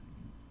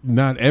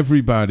not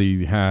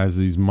everybody has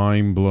these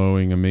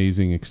mind-blowing,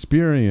 amazing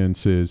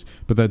experiences,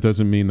 but that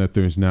doesn't mean that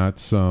there's not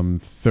some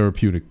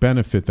therapeutic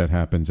benefit that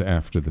happens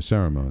after the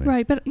ceremony.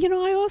 Right, but,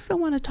 I also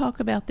want to talk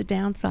about the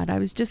downside. I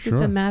was just at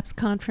the MAPS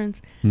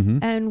conference,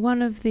 and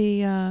one of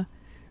the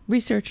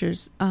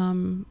researchers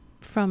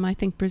from, I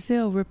think,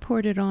 Brazil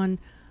reported on,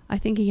 I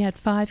think he had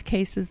 5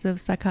 cases of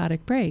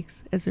psychotic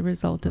breaks as a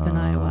result of an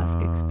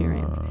ayahuasca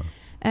experience.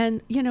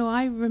 And,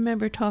 I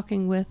remember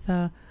talking with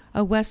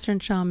a Western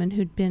shaman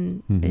who'd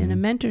been in a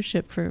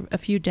mentorship for a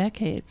few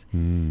decades.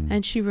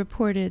 And she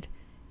reported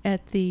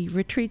at the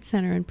retreat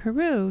center in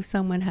Peru,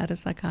 someone had a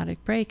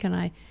psychotic break. And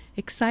I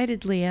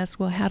excitedly asked,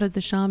 well, how did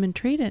the shaman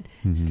treat it?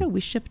 He said,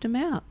 we shipped him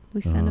out. We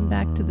sent him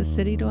back to the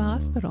city to a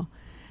hospital.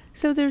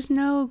 So there's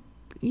no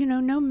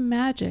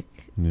magic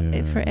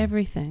for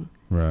everything.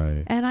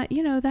 Right. And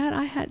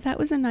that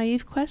was a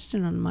naive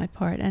question on my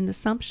part and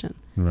assumption.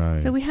 Right.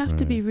 So we have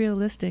to be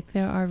realistic.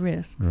 There are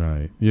risks.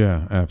 Right.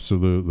 Yeah,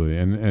 absolutely.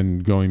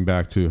 And going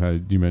back to how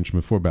you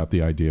mentioned before about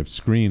the idea of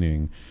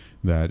screening,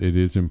 that it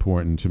is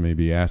important to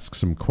maybe ask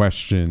some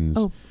questions.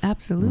 Oh,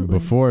 absolutely.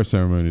 Before a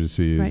ceremony to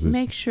see. Right.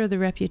 Make sure the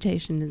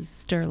reputation is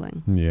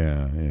sterling.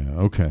 Yeah.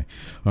 Okay.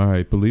 All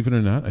right. Believe it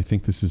or not, I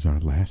think this is our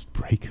last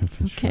break of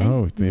the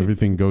show.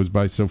 Everything goes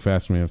by so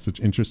fast when we have such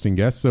interesting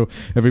guests. So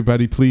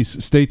everybody,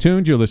 please stay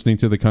tuned. You're listening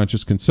to the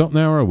Conscious Consultant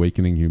Hour,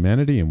 Awakening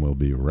Humanity, and we'll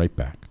be right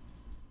back.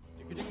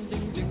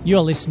 You're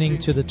listening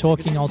to the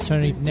Talking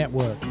Alternative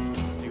Network.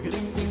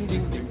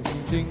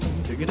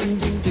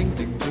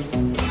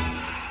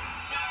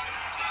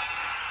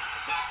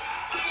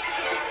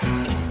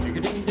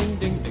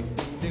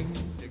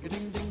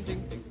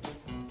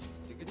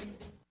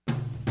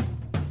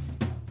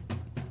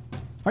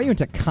 Are you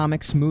into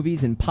comics,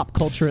 movies, and pop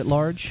culture at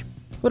large?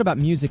 What about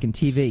music and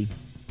TV?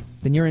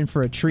 Then you're in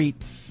for a treat.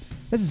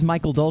 This is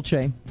Michael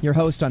Dolce, your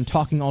host on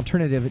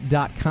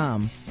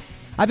TalkingAlternative.com.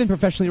 I've been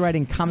professionally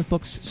writing comic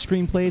books,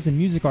 screenplays, and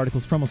music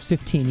articles for almost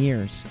 15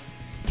 years.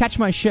 Catch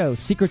my show,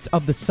 Secrets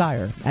of the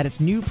Sire, at its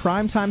new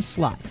primetime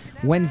slot,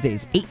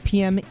 Wednesdays, 8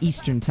 p.m.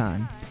 Eastern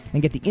Time,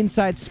 and get the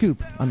inside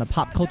scoop on the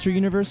pop culture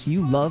universe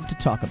you love to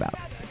talk about.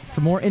 For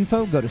more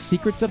info, go to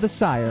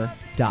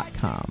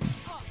secretsofthesire.com.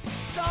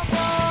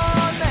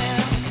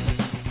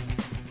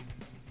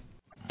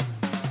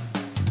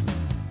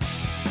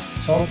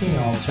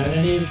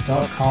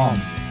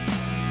 TalkingAlternative.com.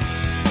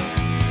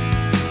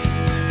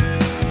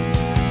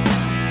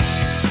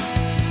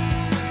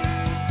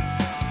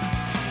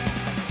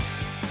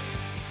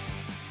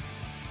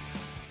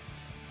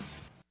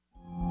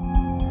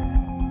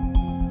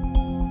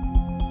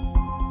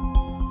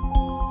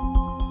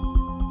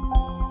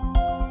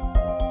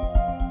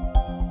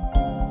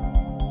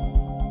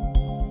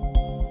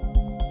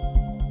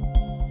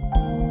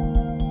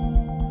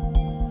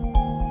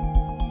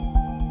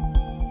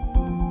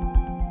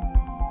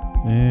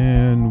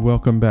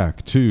 Welcome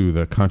back to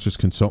the Conscious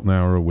Consultant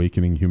Hour,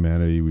 Awakening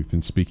Humanity. We've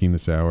been speaking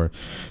this hour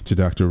to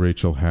Dr.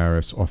 Rachel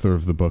Harris, author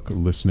of the book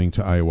Listening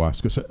to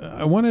Ayahuasca. So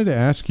I wanted to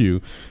ask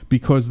you,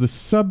 because the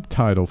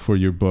subtitle for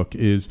your book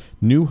is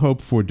New Hope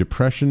for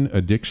Depression,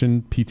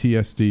 Addiction,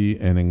 PTSD,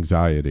 and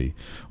Anxiety.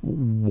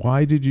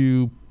 Why did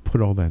you put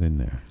all that in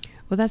there?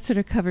 Well, that sort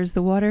of covers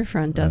the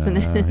waterfront, doesn't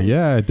it?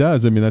 Yeah, it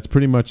does. I mean, that's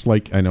pretty much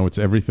like, I know it's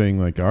everything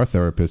like our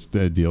therapist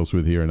deals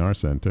with here in our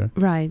center.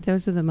 Right.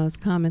 Those are the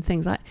most common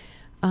things.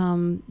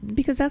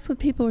 because that's what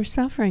people are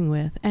suffering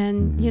with.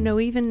 And,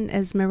 even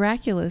as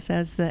miraculous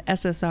as the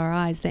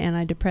SSRIs, the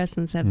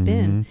antidepressants have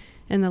been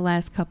in the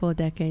last couple of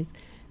decades,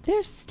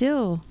 there's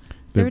still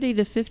 30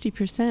 to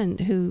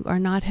 50% who are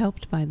not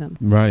helped by them.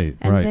 Right,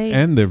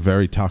 and they're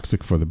very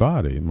toxic for the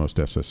body, most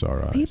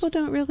SSRIs. People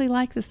don't really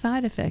like the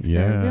side effects.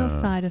 Yeah. They're real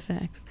side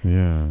effects.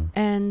 Yeah.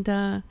 And,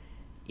 there's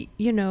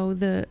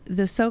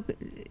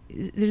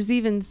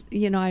even,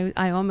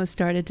 I almost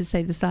started to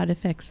say the side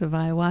effects of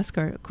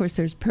ayahuasca. Of course,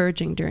 there's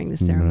purging during the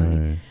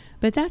ceremony. Right.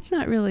 But that's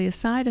not really a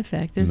side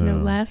effect. There's no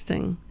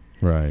lasting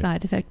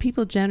side effect.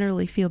 People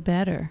generally feel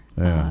better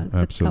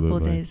the couple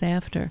of days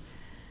after.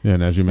 Yeah,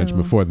 and as you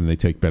mentioned before, then they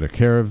take better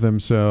care of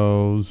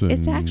themselves. And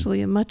it's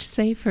actually a much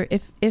safer,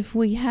 if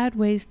we had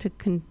ways to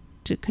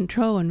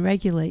control and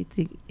regulate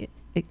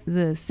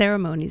the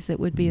ceremonies, that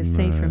would be a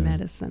safer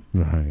medicine.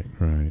 Right.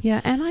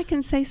 Yeah, and I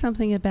can say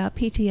something about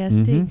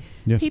PTSD.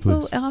 Yes,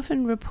 people please.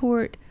 often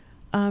report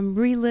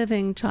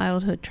reliving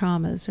childhood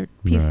traumas or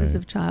pieces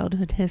of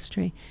childhood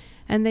history.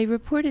 And they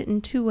report it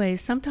in two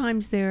ways.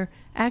 Sometimes they're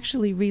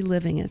actually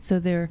reliving it. So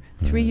they're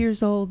 3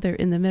 years old, they're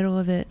in the middle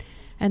of it.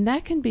 And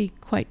that can be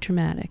quite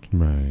traumatic.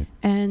 Right.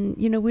 And,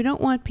 we don't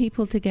want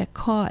people to get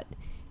caught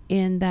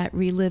in that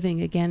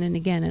reliving again and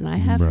again. And I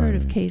have heard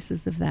of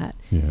cases of that.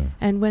 Yeah.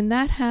 And when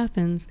that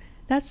happens,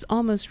 that's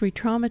almost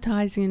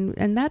re-traumatizing.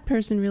 And that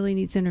person really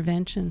needs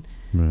intervention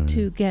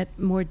to get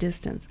more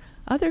distance.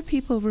 Other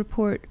people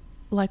report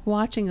like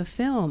watching a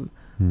film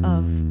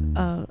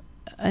of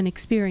an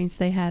experience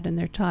they had in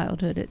their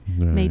childhood at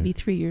maybe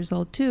 3 years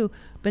old too.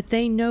 But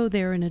they know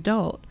they're an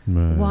adult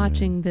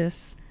watching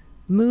this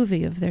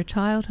movie of their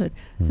childhood.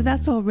 So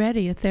that's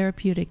already a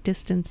therapeutic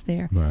distance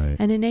there,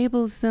 and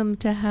enables them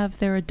to have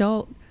their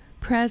adult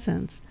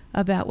presence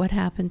about what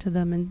happened to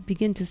them and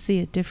begin to see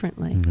it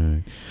differently.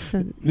 Right.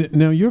 So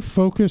now your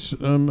focus,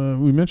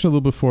 we mentioned a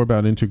little before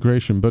about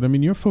integration, but I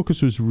mean your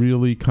focus was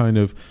really kind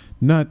of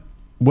not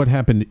what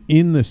happened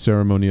in the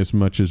ceremony as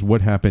much as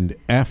what happened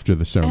after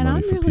the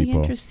ceremony for people. And I'm really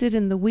interested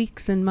in the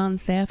weeks and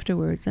months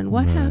afterwards, and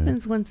what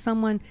happens when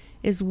someone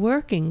is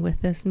working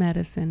with this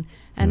medicine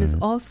and is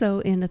also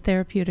in a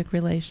therapeutic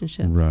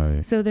relationship.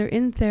 Right. So they're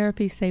in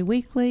therapy, say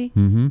weekly.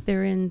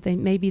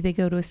 Maybe they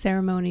go to a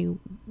ceremony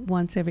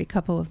once every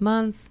couple of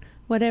months,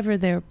 whatever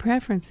their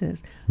preference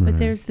is. But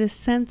there's this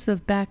sense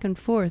of back and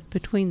forth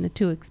between the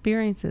two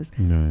experiences.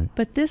 Right.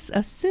 But this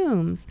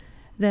assumes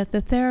that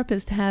the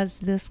therapist has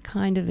this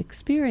kind of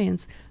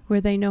experience where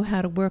they know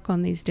how to work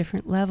on these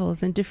different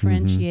levels and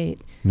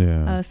differentiate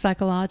a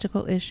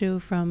psychological issue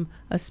from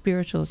a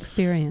spiritual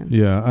experience.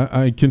 Yeah,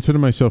 I consider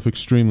myself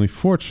extremely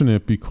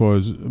fortunate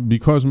because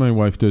my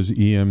wife does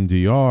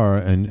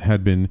EMDR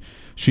and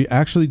she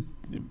actually,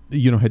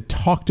 had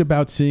talked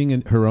about seeing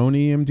her own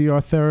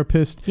EMDR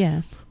therapist.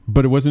 Yes.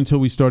 But it wasn't until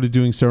we started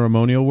doing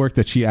ceremonial work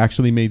that she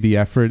actually made the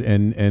effort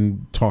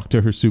and talked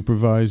to her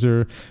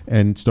supervisor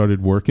and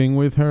started working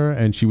with her.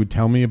 And she would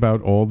tell me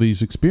about all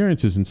these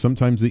experiences. And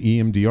sometimes the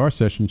EMDR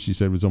session, she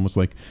said, was almost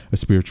like a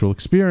spiritual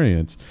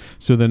experience.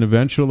 So then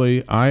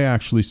eventually I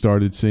actually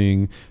started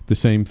seeing the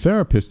same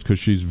therapist because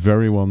she's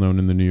very well known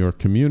in the New York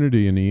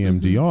community in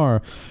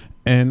EMDR.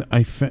 And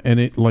and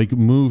it like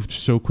moved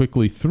so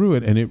quickly through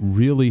it, and it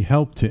really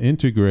helped to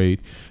integrate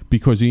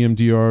because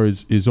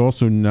EMDR is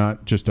also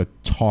not just a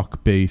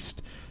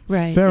talk-based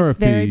therapy. It's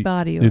very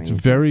body-oriented. It's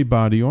very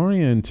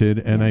body-oriented,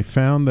 and I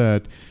found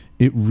that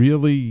it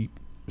really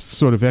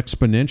sort of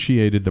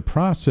exponentiated the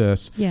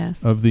process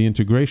of the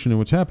integration and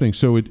what's happening.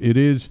 So it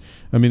is,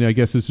 I mean, I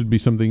guess this would be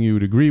something you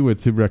would agree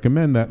with to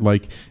recommend that,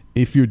 like,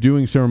 if you're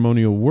doing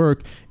ceremonial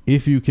work,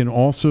 if you can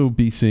also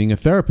be seeing a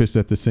therapist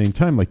at the same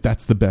time, like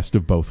that's the best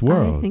of both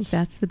worlds. I think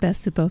that's the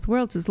best of both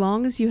worlds, as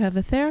long as you have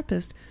a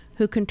therapist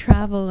who can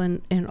travel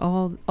in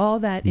all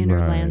that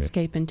inner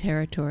landscape and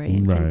territory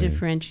and can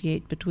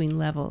differentiate between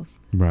levels.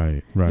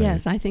 Right.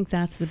 Yes, I think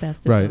that's the best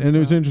of both both and it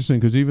was worlds. interesting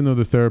because even though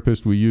the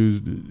therapist we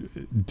used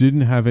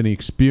didn't have any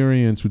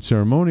experience with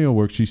ceremonial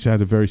work, she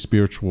had a very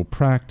spiritual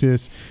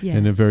practice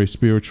and a very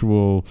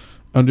spiritual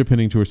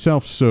underpinning to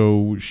herself,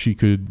 so she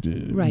could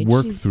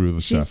work through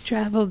the stuff. She's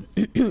traveled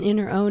in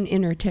her own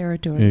inner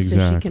territory,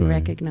 so she can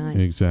recognize.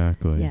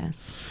 Exactly.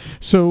 Yes.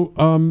 So,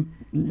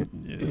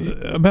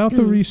 about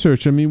the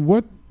research, I mean,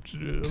 what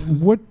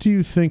do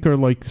you think are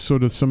like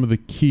sort of some of the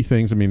key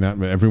things? I mean,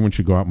 not everyone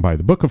should go out and buy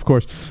the book, of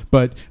course,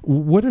 but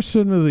what are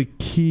some of the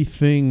key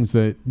things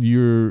that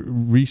your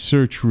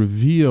research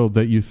revealed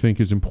that you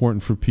think is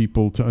important for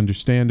people to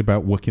understand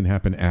about what can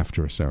happen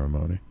after a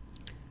ceremony?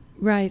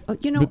 Right.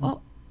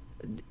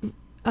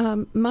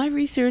 My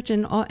research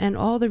and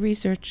all the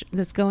research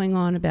that's going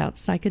on about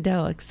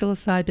psychedelics,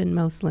 psilocybin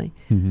mostly,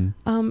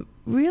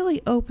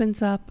 really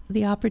opens up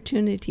the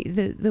opportunity.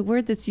 The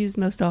word that's used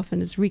most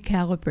often is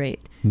recalibrate,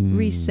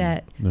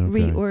 reset,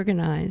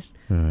 reorganize.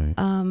 Right.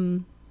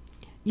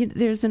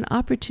 There's an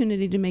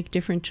opportunity to make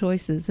different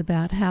choices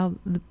about how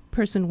the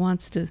person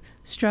wants to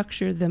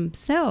structure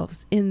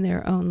themselves in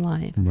their own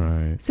life.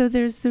 Right. So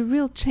there's a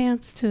real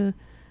chance to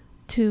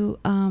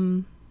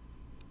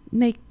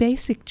make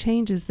basic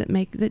changes that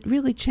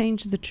really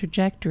change the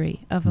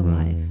trajectory of a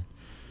life.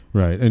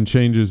 Right, and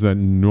changes that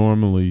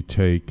normally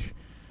take,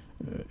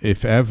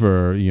 if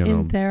ever,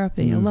 in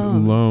therapy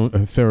alone,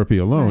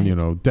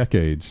 right.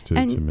 Decades to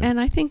make. And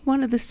I think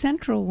one of the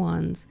central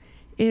ones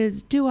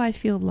is, do I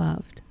feel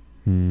loved?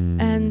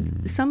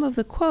 And some of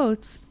the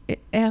quotes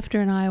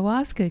after an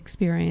ayahuasca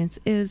experience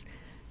is,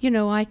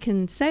 I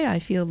can say I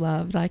feel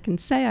loved, I can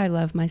say I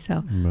love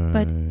myself,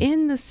 but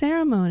in the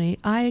ceremony,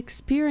 I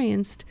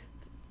experienced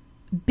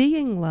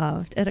being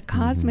loved at a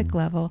cosmic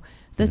level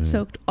that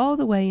soaked all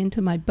the way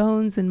into my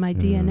bones and my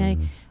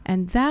DNA.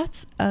 And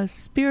that's a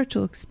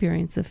spiritual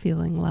experience of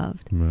feeling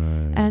loved.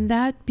 Right. And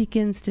that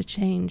begins to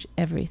change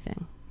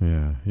everything.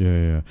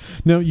 Yeah.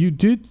 Now, you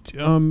did,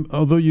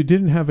 although you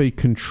didn't have a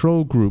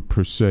control group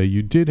per se,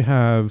 you did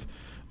have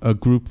a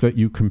group that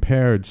you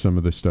compared some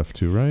of the stuff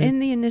to, right? In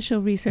the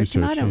initial research,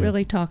 and I don't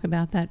really talk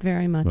about that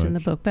very much in the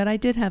book, but I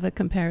did have a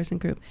comparison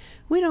group.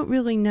 We don't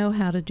really know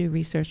how to do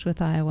research with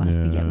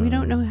ayahuasca yet. We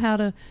don't know how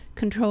to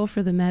control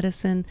for the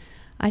medicine.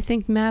 I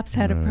think MAPS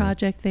had a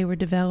project they were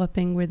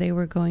developing where they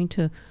were going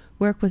to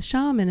work with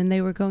shaman, and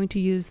they were going to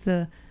use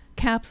the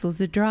capsules,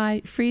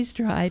 the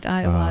freeze-dried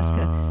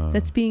ayahuasca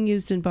that's being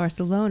used in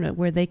Barcelona,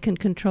 where they can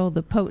control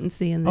the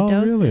potency and the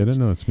dosage. Oh, really? I didn't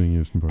know it's being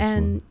used in Barcelona.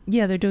 And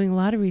they're doing a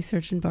lot of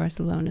research in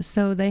Barcelona.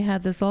 So they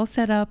had this all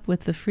set up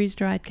with the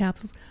freeze-dried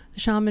capsules. The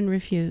shaman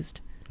refused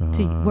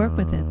to work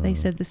with it. They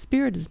said the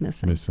spirit is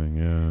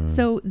missing.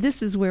 So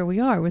this is where we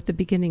are with the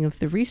beginning of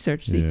the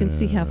research, so you can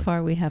see how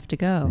far we have to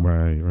go.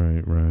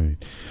 Right.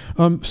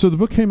 So the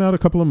book came out a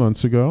couple of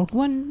months ago.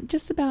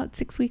 Just about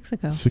 6 weeks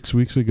ago. 6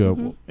 weeks ago.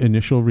 Mm-hmm.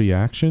 Initial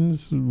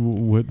reactions?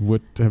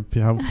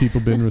 How have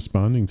people been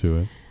responding to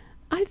it?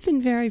 I've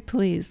been very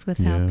pleased with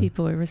how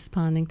people are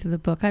responding to the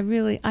book.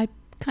 I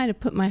kind of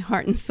put my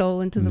heart and soul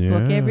into the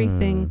book.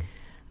 Everything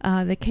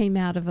that came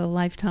out of a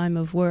lifetime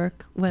of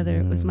work,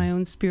 whether it was my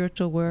own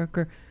spiritual work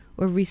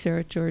or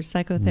research or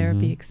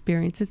psychotherapy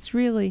experience. It's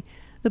really,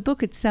 the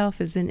book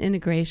itself is an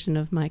integration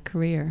of my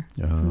career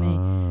for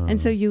me. And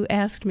so you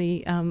asked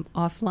me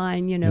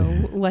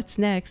offline, what's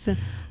next? And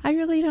I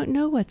really don't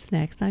know what's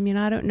next. I mean,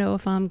 I don't know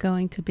if I'm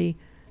going to be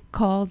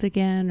called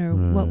again or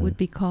what would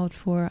be called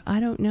for. I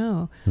don't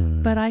know.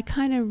 But I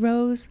kind of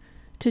rose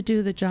to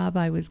do the job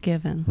I was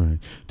given. Right.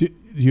 Do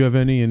you have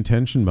any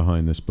intention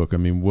behind this book? I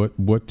mean,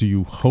 what do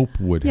you hope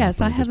would happen?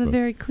 Yes, I have a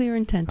very clear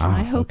intention.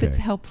 I hope it's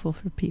helpful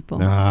for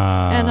people.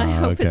 And I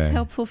hope it's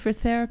helpful for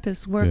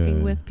therapists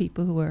working with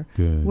people who are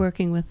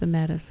working with the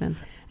medicine.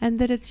 And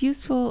that it's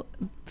useful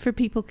for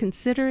people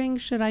considering,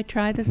 should I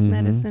try this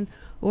medicine?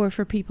 Or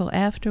for people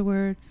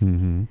afterwards.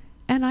 And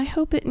I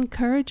hope it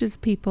encourages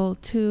people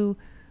to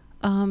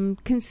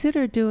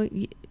consider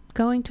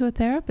going to a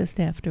therapist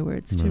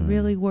afterwards to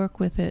really work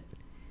with it.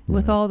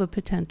 With all the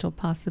potential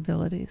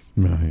possibilities.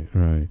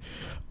 Right.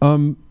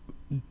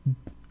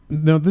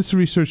 Now, this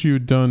research you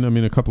had done,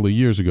 a couple of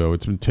years ago,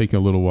 it's been taking a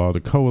little while to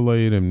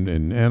collate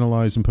and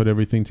analyze and put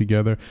everything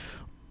together.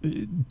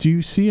 Do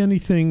you see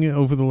anything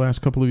over the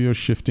last couple of years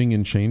shifting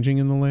and changing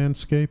in the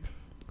landscape,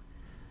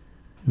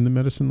 in the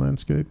medicine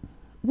landscape?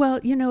 Well,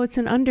 it's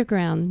an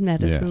underground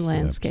medicine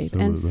landscape.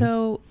 And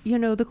so,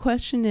 the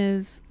question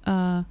is,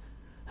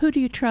 who do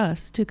you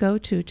trust to go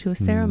to a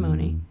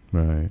ceremony?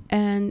 Right.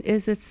 And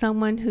is it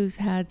someone who's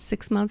had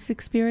 6 months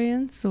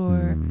experience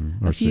or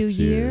a few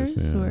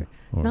years or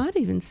not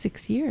even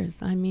 6 years?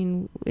 I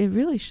mean, it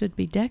really should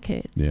be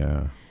decades.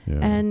 Yeah.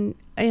 And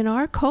in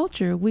our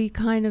culture, we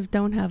kind of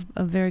don't have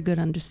a very good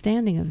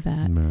understanding of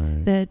that,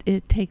 that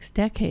it takes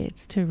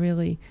decades to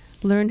really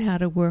learn how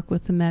to work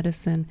with the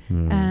medicine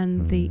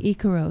and the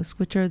Icaros,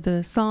 which are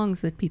the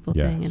songs that people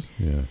sing.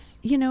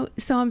 And,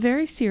 so I'm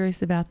very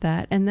serious about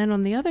that. And then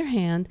on the other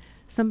hand,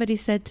 somebody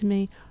said to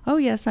me, oh,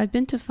 yes, I've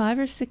been to 5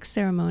 or 6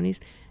 ceremonies,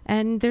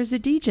 and there's a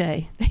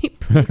DJ. They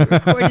play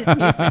recorded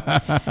music.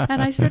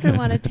 And I sort of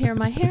want to tear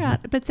my hair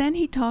out. But then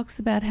he talks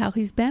about how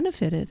he's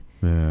benefited.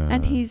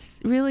 And he's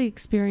really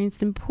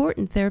experienced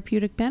important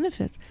therapeutic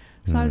benefits.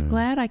 So I was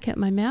glad I kept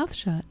my mouth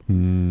shut.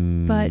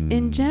 But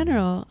in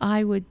general,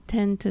 I would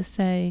tend to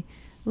say,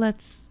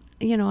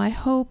 I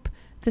hope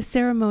the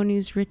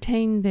ceremonies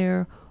retain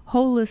their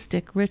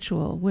holistic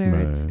ritual where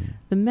it's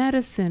the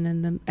medicine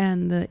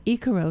and the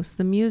Icaros,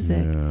 the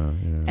music,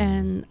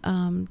 and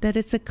that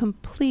it's a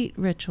complete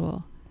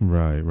ritual.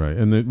 Right.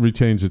 And it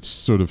retains its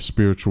sort of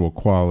spiritual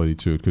quality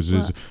to it because it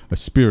is a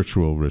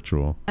spiritual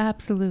ritual.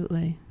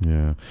 Absolutely.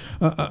 Yeah.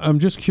 I'm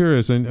just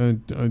curious,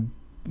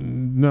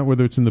 not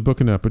whether it's in the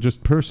book or not, but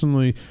just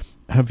personally,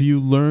 have you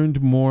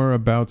learned more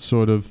about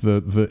sort of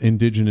the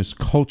indigenous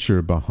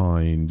culture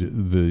behind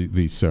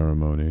these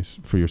ceremonies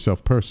for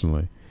yourself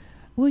personally?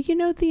 Well,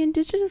 the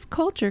indigenous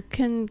culture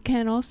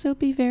can also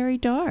be very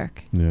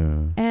dark.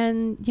 Yeah.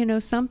 And,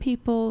 some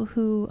people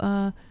who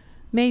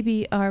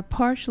maybe are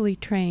partially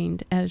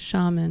trained as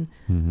shaman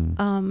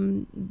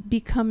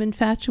become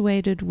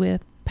infatuated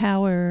with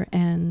power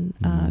and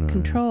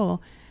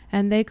control,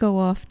 and they go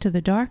off to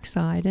the dark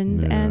side.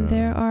 And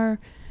there are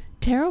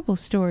terrible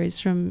stories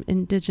from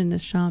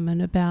indigenous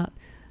shaman about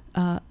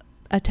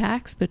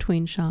attacks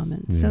between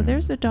shamans. So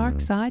there's a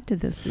dark side to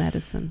this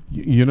medicine.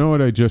 You know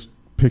what I just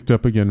picked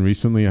up again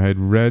recently? I had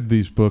read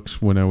these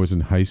books when I was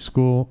in high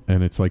school,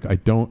 and it's like I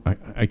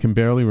can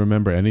barely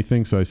remember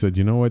anything. So I said,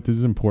 you know what, this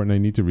is important. I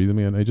need to read them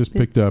again. I just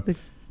picked up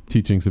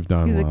Teachings of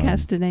Don Juan. The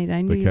Castaneda.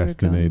 I knew you were going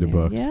Castaneda there.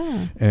 books.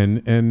 Yeah.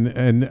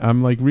 And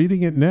I'm like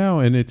reading it now,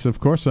 and it's, of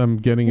course, I'm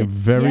getting a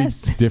very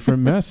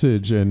different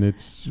message, and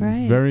it's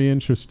very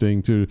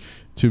interesting to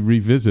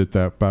revisit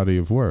that body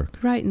of work.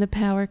 Right, and the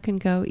power can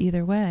go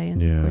either way,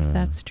 and of course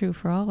that's true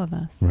for all of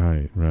us.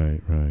 Right.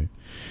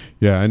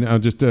 Yeah, and I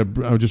just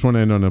want to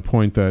end on a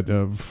point that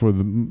for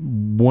the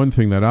one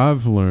thing that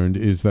I've learned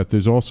is that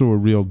there's also a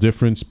real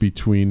difference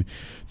between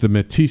the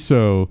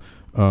mestizo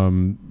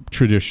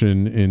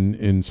tradition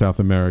in South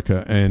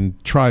America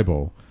and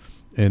tribal.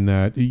 And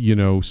that,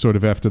 sort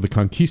of after the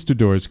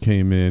conquistadors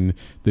came in,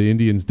 the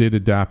Indians did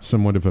adapt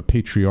somewhat of a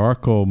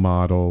patriarchal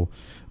model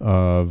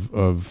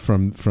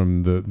from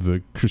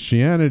the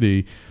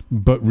Christianity,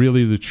 but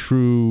really the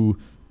true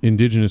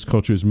indigenous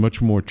culture is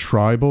much more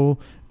tribal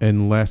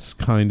and less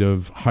kind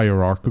of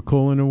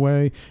hierarchical in a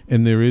way.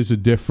 And there is a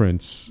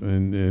difference,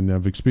 and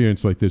I've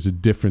experienced there's a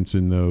difference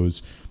in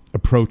those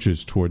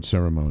approaches towards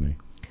ceremony.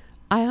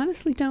 I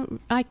honestly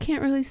I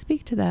can't really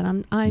speak to that.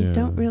 I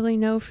don't really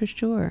know for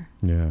sure.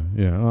 Yeah.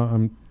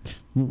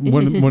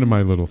 One of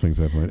my little things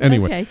I've learned.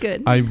 Anyway, okay,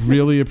 good. I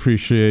really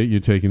appreciate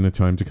you taking the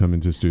time to come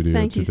into studio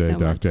Thank today, you so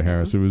Dr. much,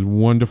 Harris. It was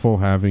wonderful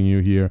having you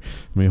here.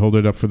 Let me hold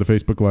it up for the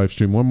Facebook live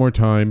stream one more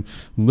time.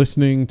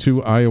 Listening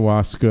to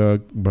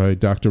Ayahuasca by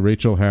Dr.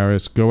 Rachel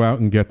Harris. Go out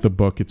and get the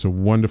book. It's a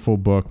wonderful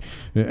book.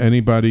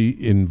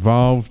 Anybody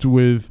involved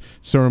with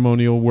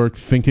ceremonial work,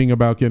 thinking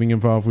about getting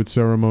involved with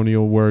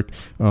ceremonial work,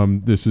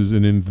 this is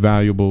an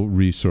invaluable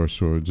resource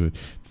towards it.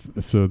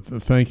 So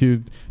thank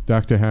you,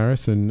 Dr.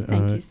 Harris, and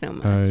thank you so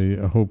much. I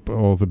hope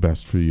all the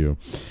best for you.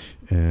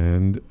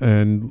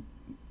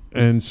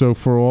 And so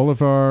for all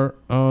of our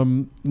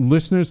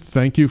listeners,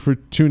 thank you for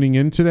tuning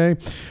in today.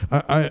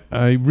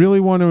 I really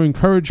want to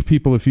encourage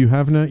people, if you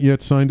have not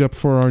yet signed up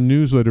for our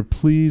newsletter,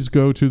 please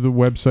go to the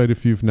website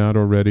if you've not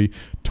already,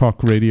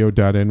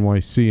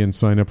 talkradio.nyc, and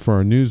sign up for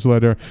our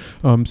newsletter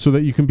so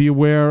that you can be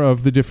aware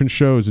of the different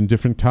shows and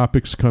different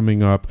topics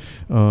coming up,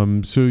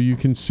 so you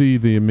can see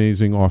the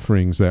amazing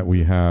offerings that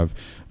we have.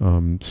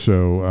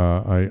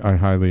 I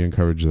highly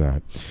encourage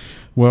that.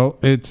 Well,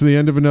 it's the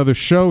end of another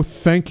show.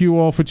 Thank you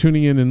all for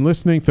tuning in and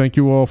listening. Thank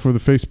you all for the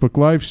Facebook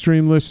live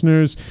stream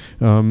listeners.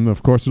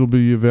 Of course, it'll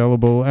be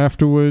available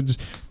afterwards,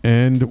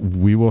 and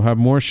we will have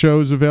more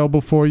shows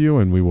available for you,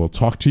 and we will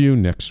talk to you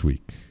next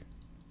week.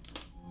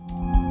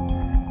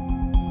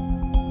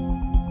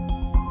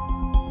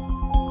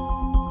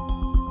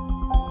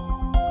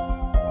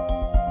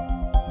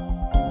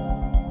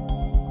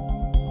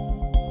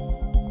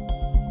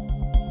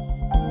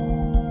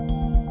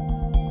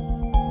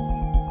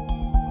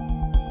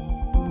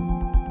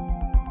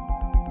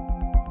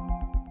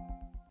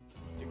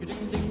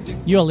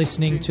 You're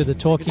listening to the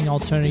Talking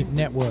Alternative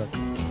Network.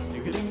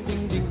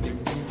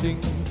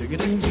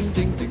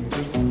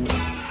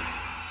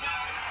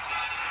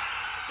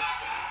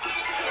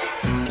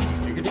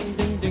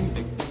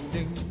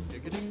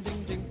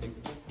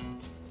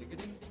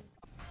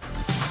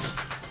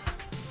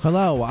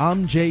 Hello,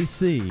 I'm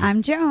JC.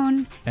 I'm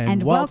Joan.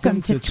 And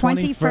welcome to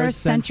 21st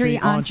Century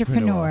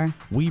Entrepreneur.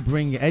 We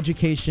bring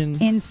education,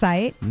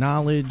 insight,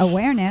 knowledge,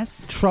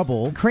 awareness,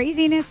 trouble,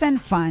 craziness,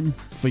 and fun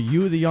for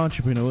you, the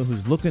entrepreneur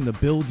who's looking to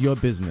build your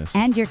business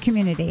and your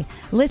community.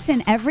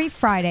 Listen every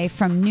Friday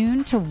from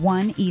noon to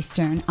 1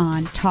 Eastern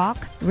on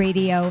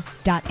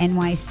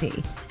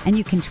talkradio.nyc. And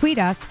you can tweet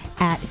us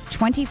at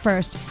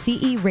 21st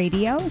CE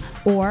Radio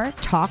or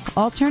Talk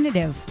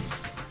Alternative.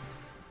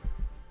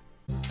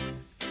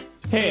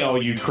 Hey,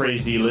 all you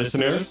crazy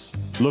listeners.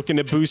 Looking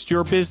to boost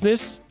your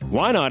business?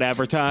 Why not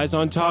advertise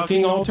on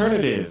Talking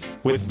Alternative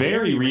with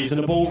very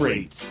reasonable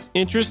rates?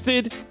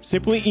 Interested?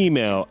 Simply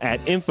email at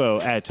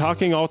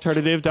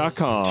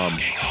info@talkingalternative.com.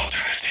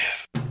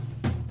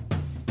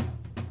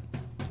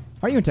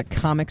 Are you into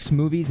comics,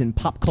 movies, and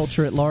pop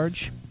culture at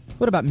large?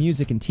 What about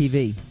music and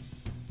TV?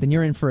 Then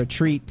you're in for a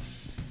treat.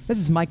 This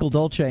is Michael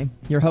Dolce,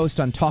 your host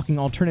on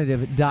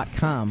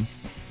talkingalternative.com.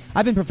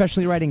 I've been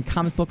professionally writing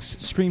comic books,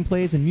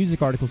 screenplays, and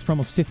music articles for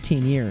almost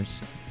 15 years.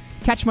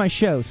 Catch my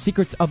show,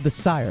 Secrets of the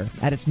Sire,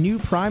 at its new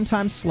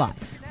primetime slot,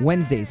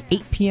 Wednesdays,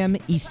 8 p.m.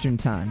 Eastern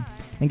Time,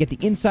 and get the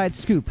inside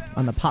scoop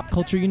on the pop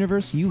culture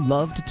universe you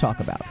love to talk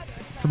about.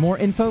 For more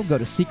info, go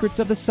to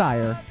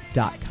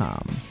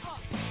secretsofthesire.com.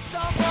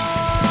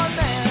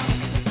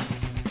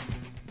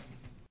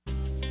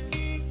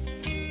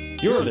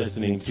 You're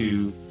listening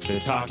to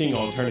the Talking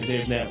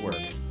Alternative Network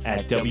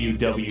at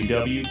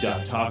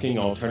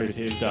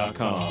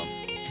www.talkingalternative.com.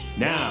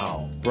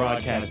 Now,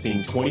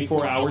 broadcasting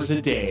 24 hours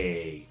a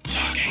day.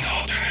 Talking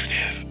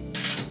Alternative.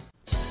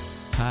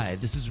 Hi,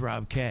 this is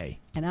Rob Kay.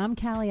 And I'm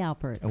Callie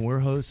Alpert. And we're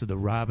hosts of The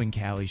Rob and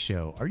Callie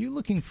Show. Are you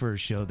looking for a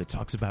show that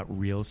talks about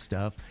real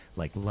stuff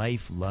like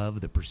life,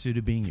 love, the pursuit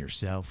of being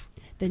yourself?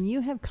 Then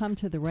you have come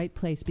to the right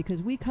place,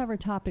 because we cover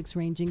topics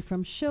ranging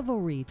from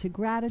chivalry to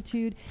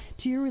gratitude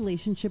to your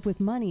relationship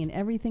with money and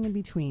everything in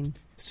between.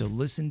 So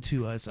listen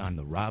to us on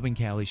The Rob and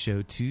Callie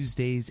Show,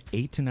 Tuesdays,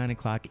 8 to 9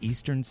 o'clock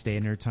Eastern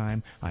Standard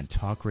Time on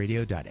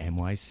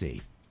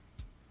talkradio.nyc.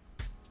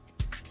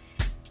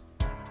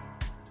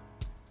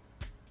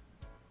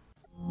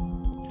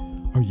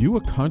 Are you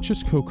a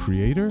conscious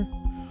co-creator?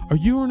 Are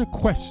you on a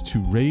quest to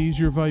raise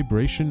your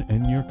vibration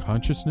and your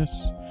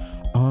consciousness?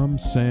 I'm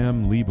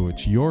Sam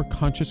Leibowitz, your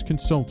conscious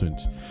consultant,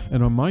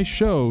 and on my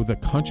show, The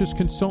Conscious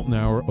Consultant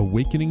Hour,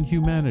 Awakening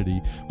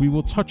Humanity, we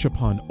will touch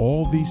upon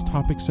all these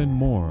topics and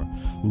more.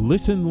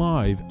 Listen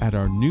live at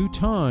our new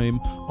time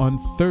on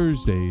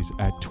Thursdays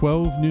at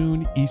 12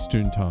 noon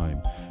Eastern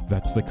Time.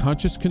 That's The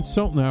Conscious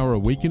Consultant Hour,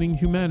 Awakening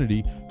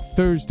Humanity,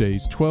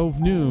 Thursdays,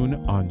 12 noon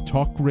on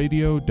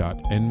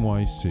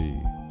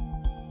talkradio.nyc.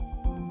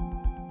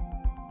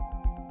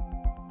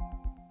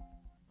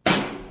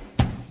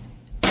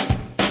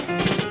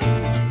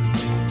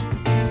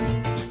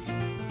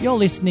 You're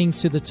listening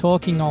to the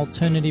Talking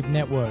Alternative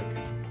Network.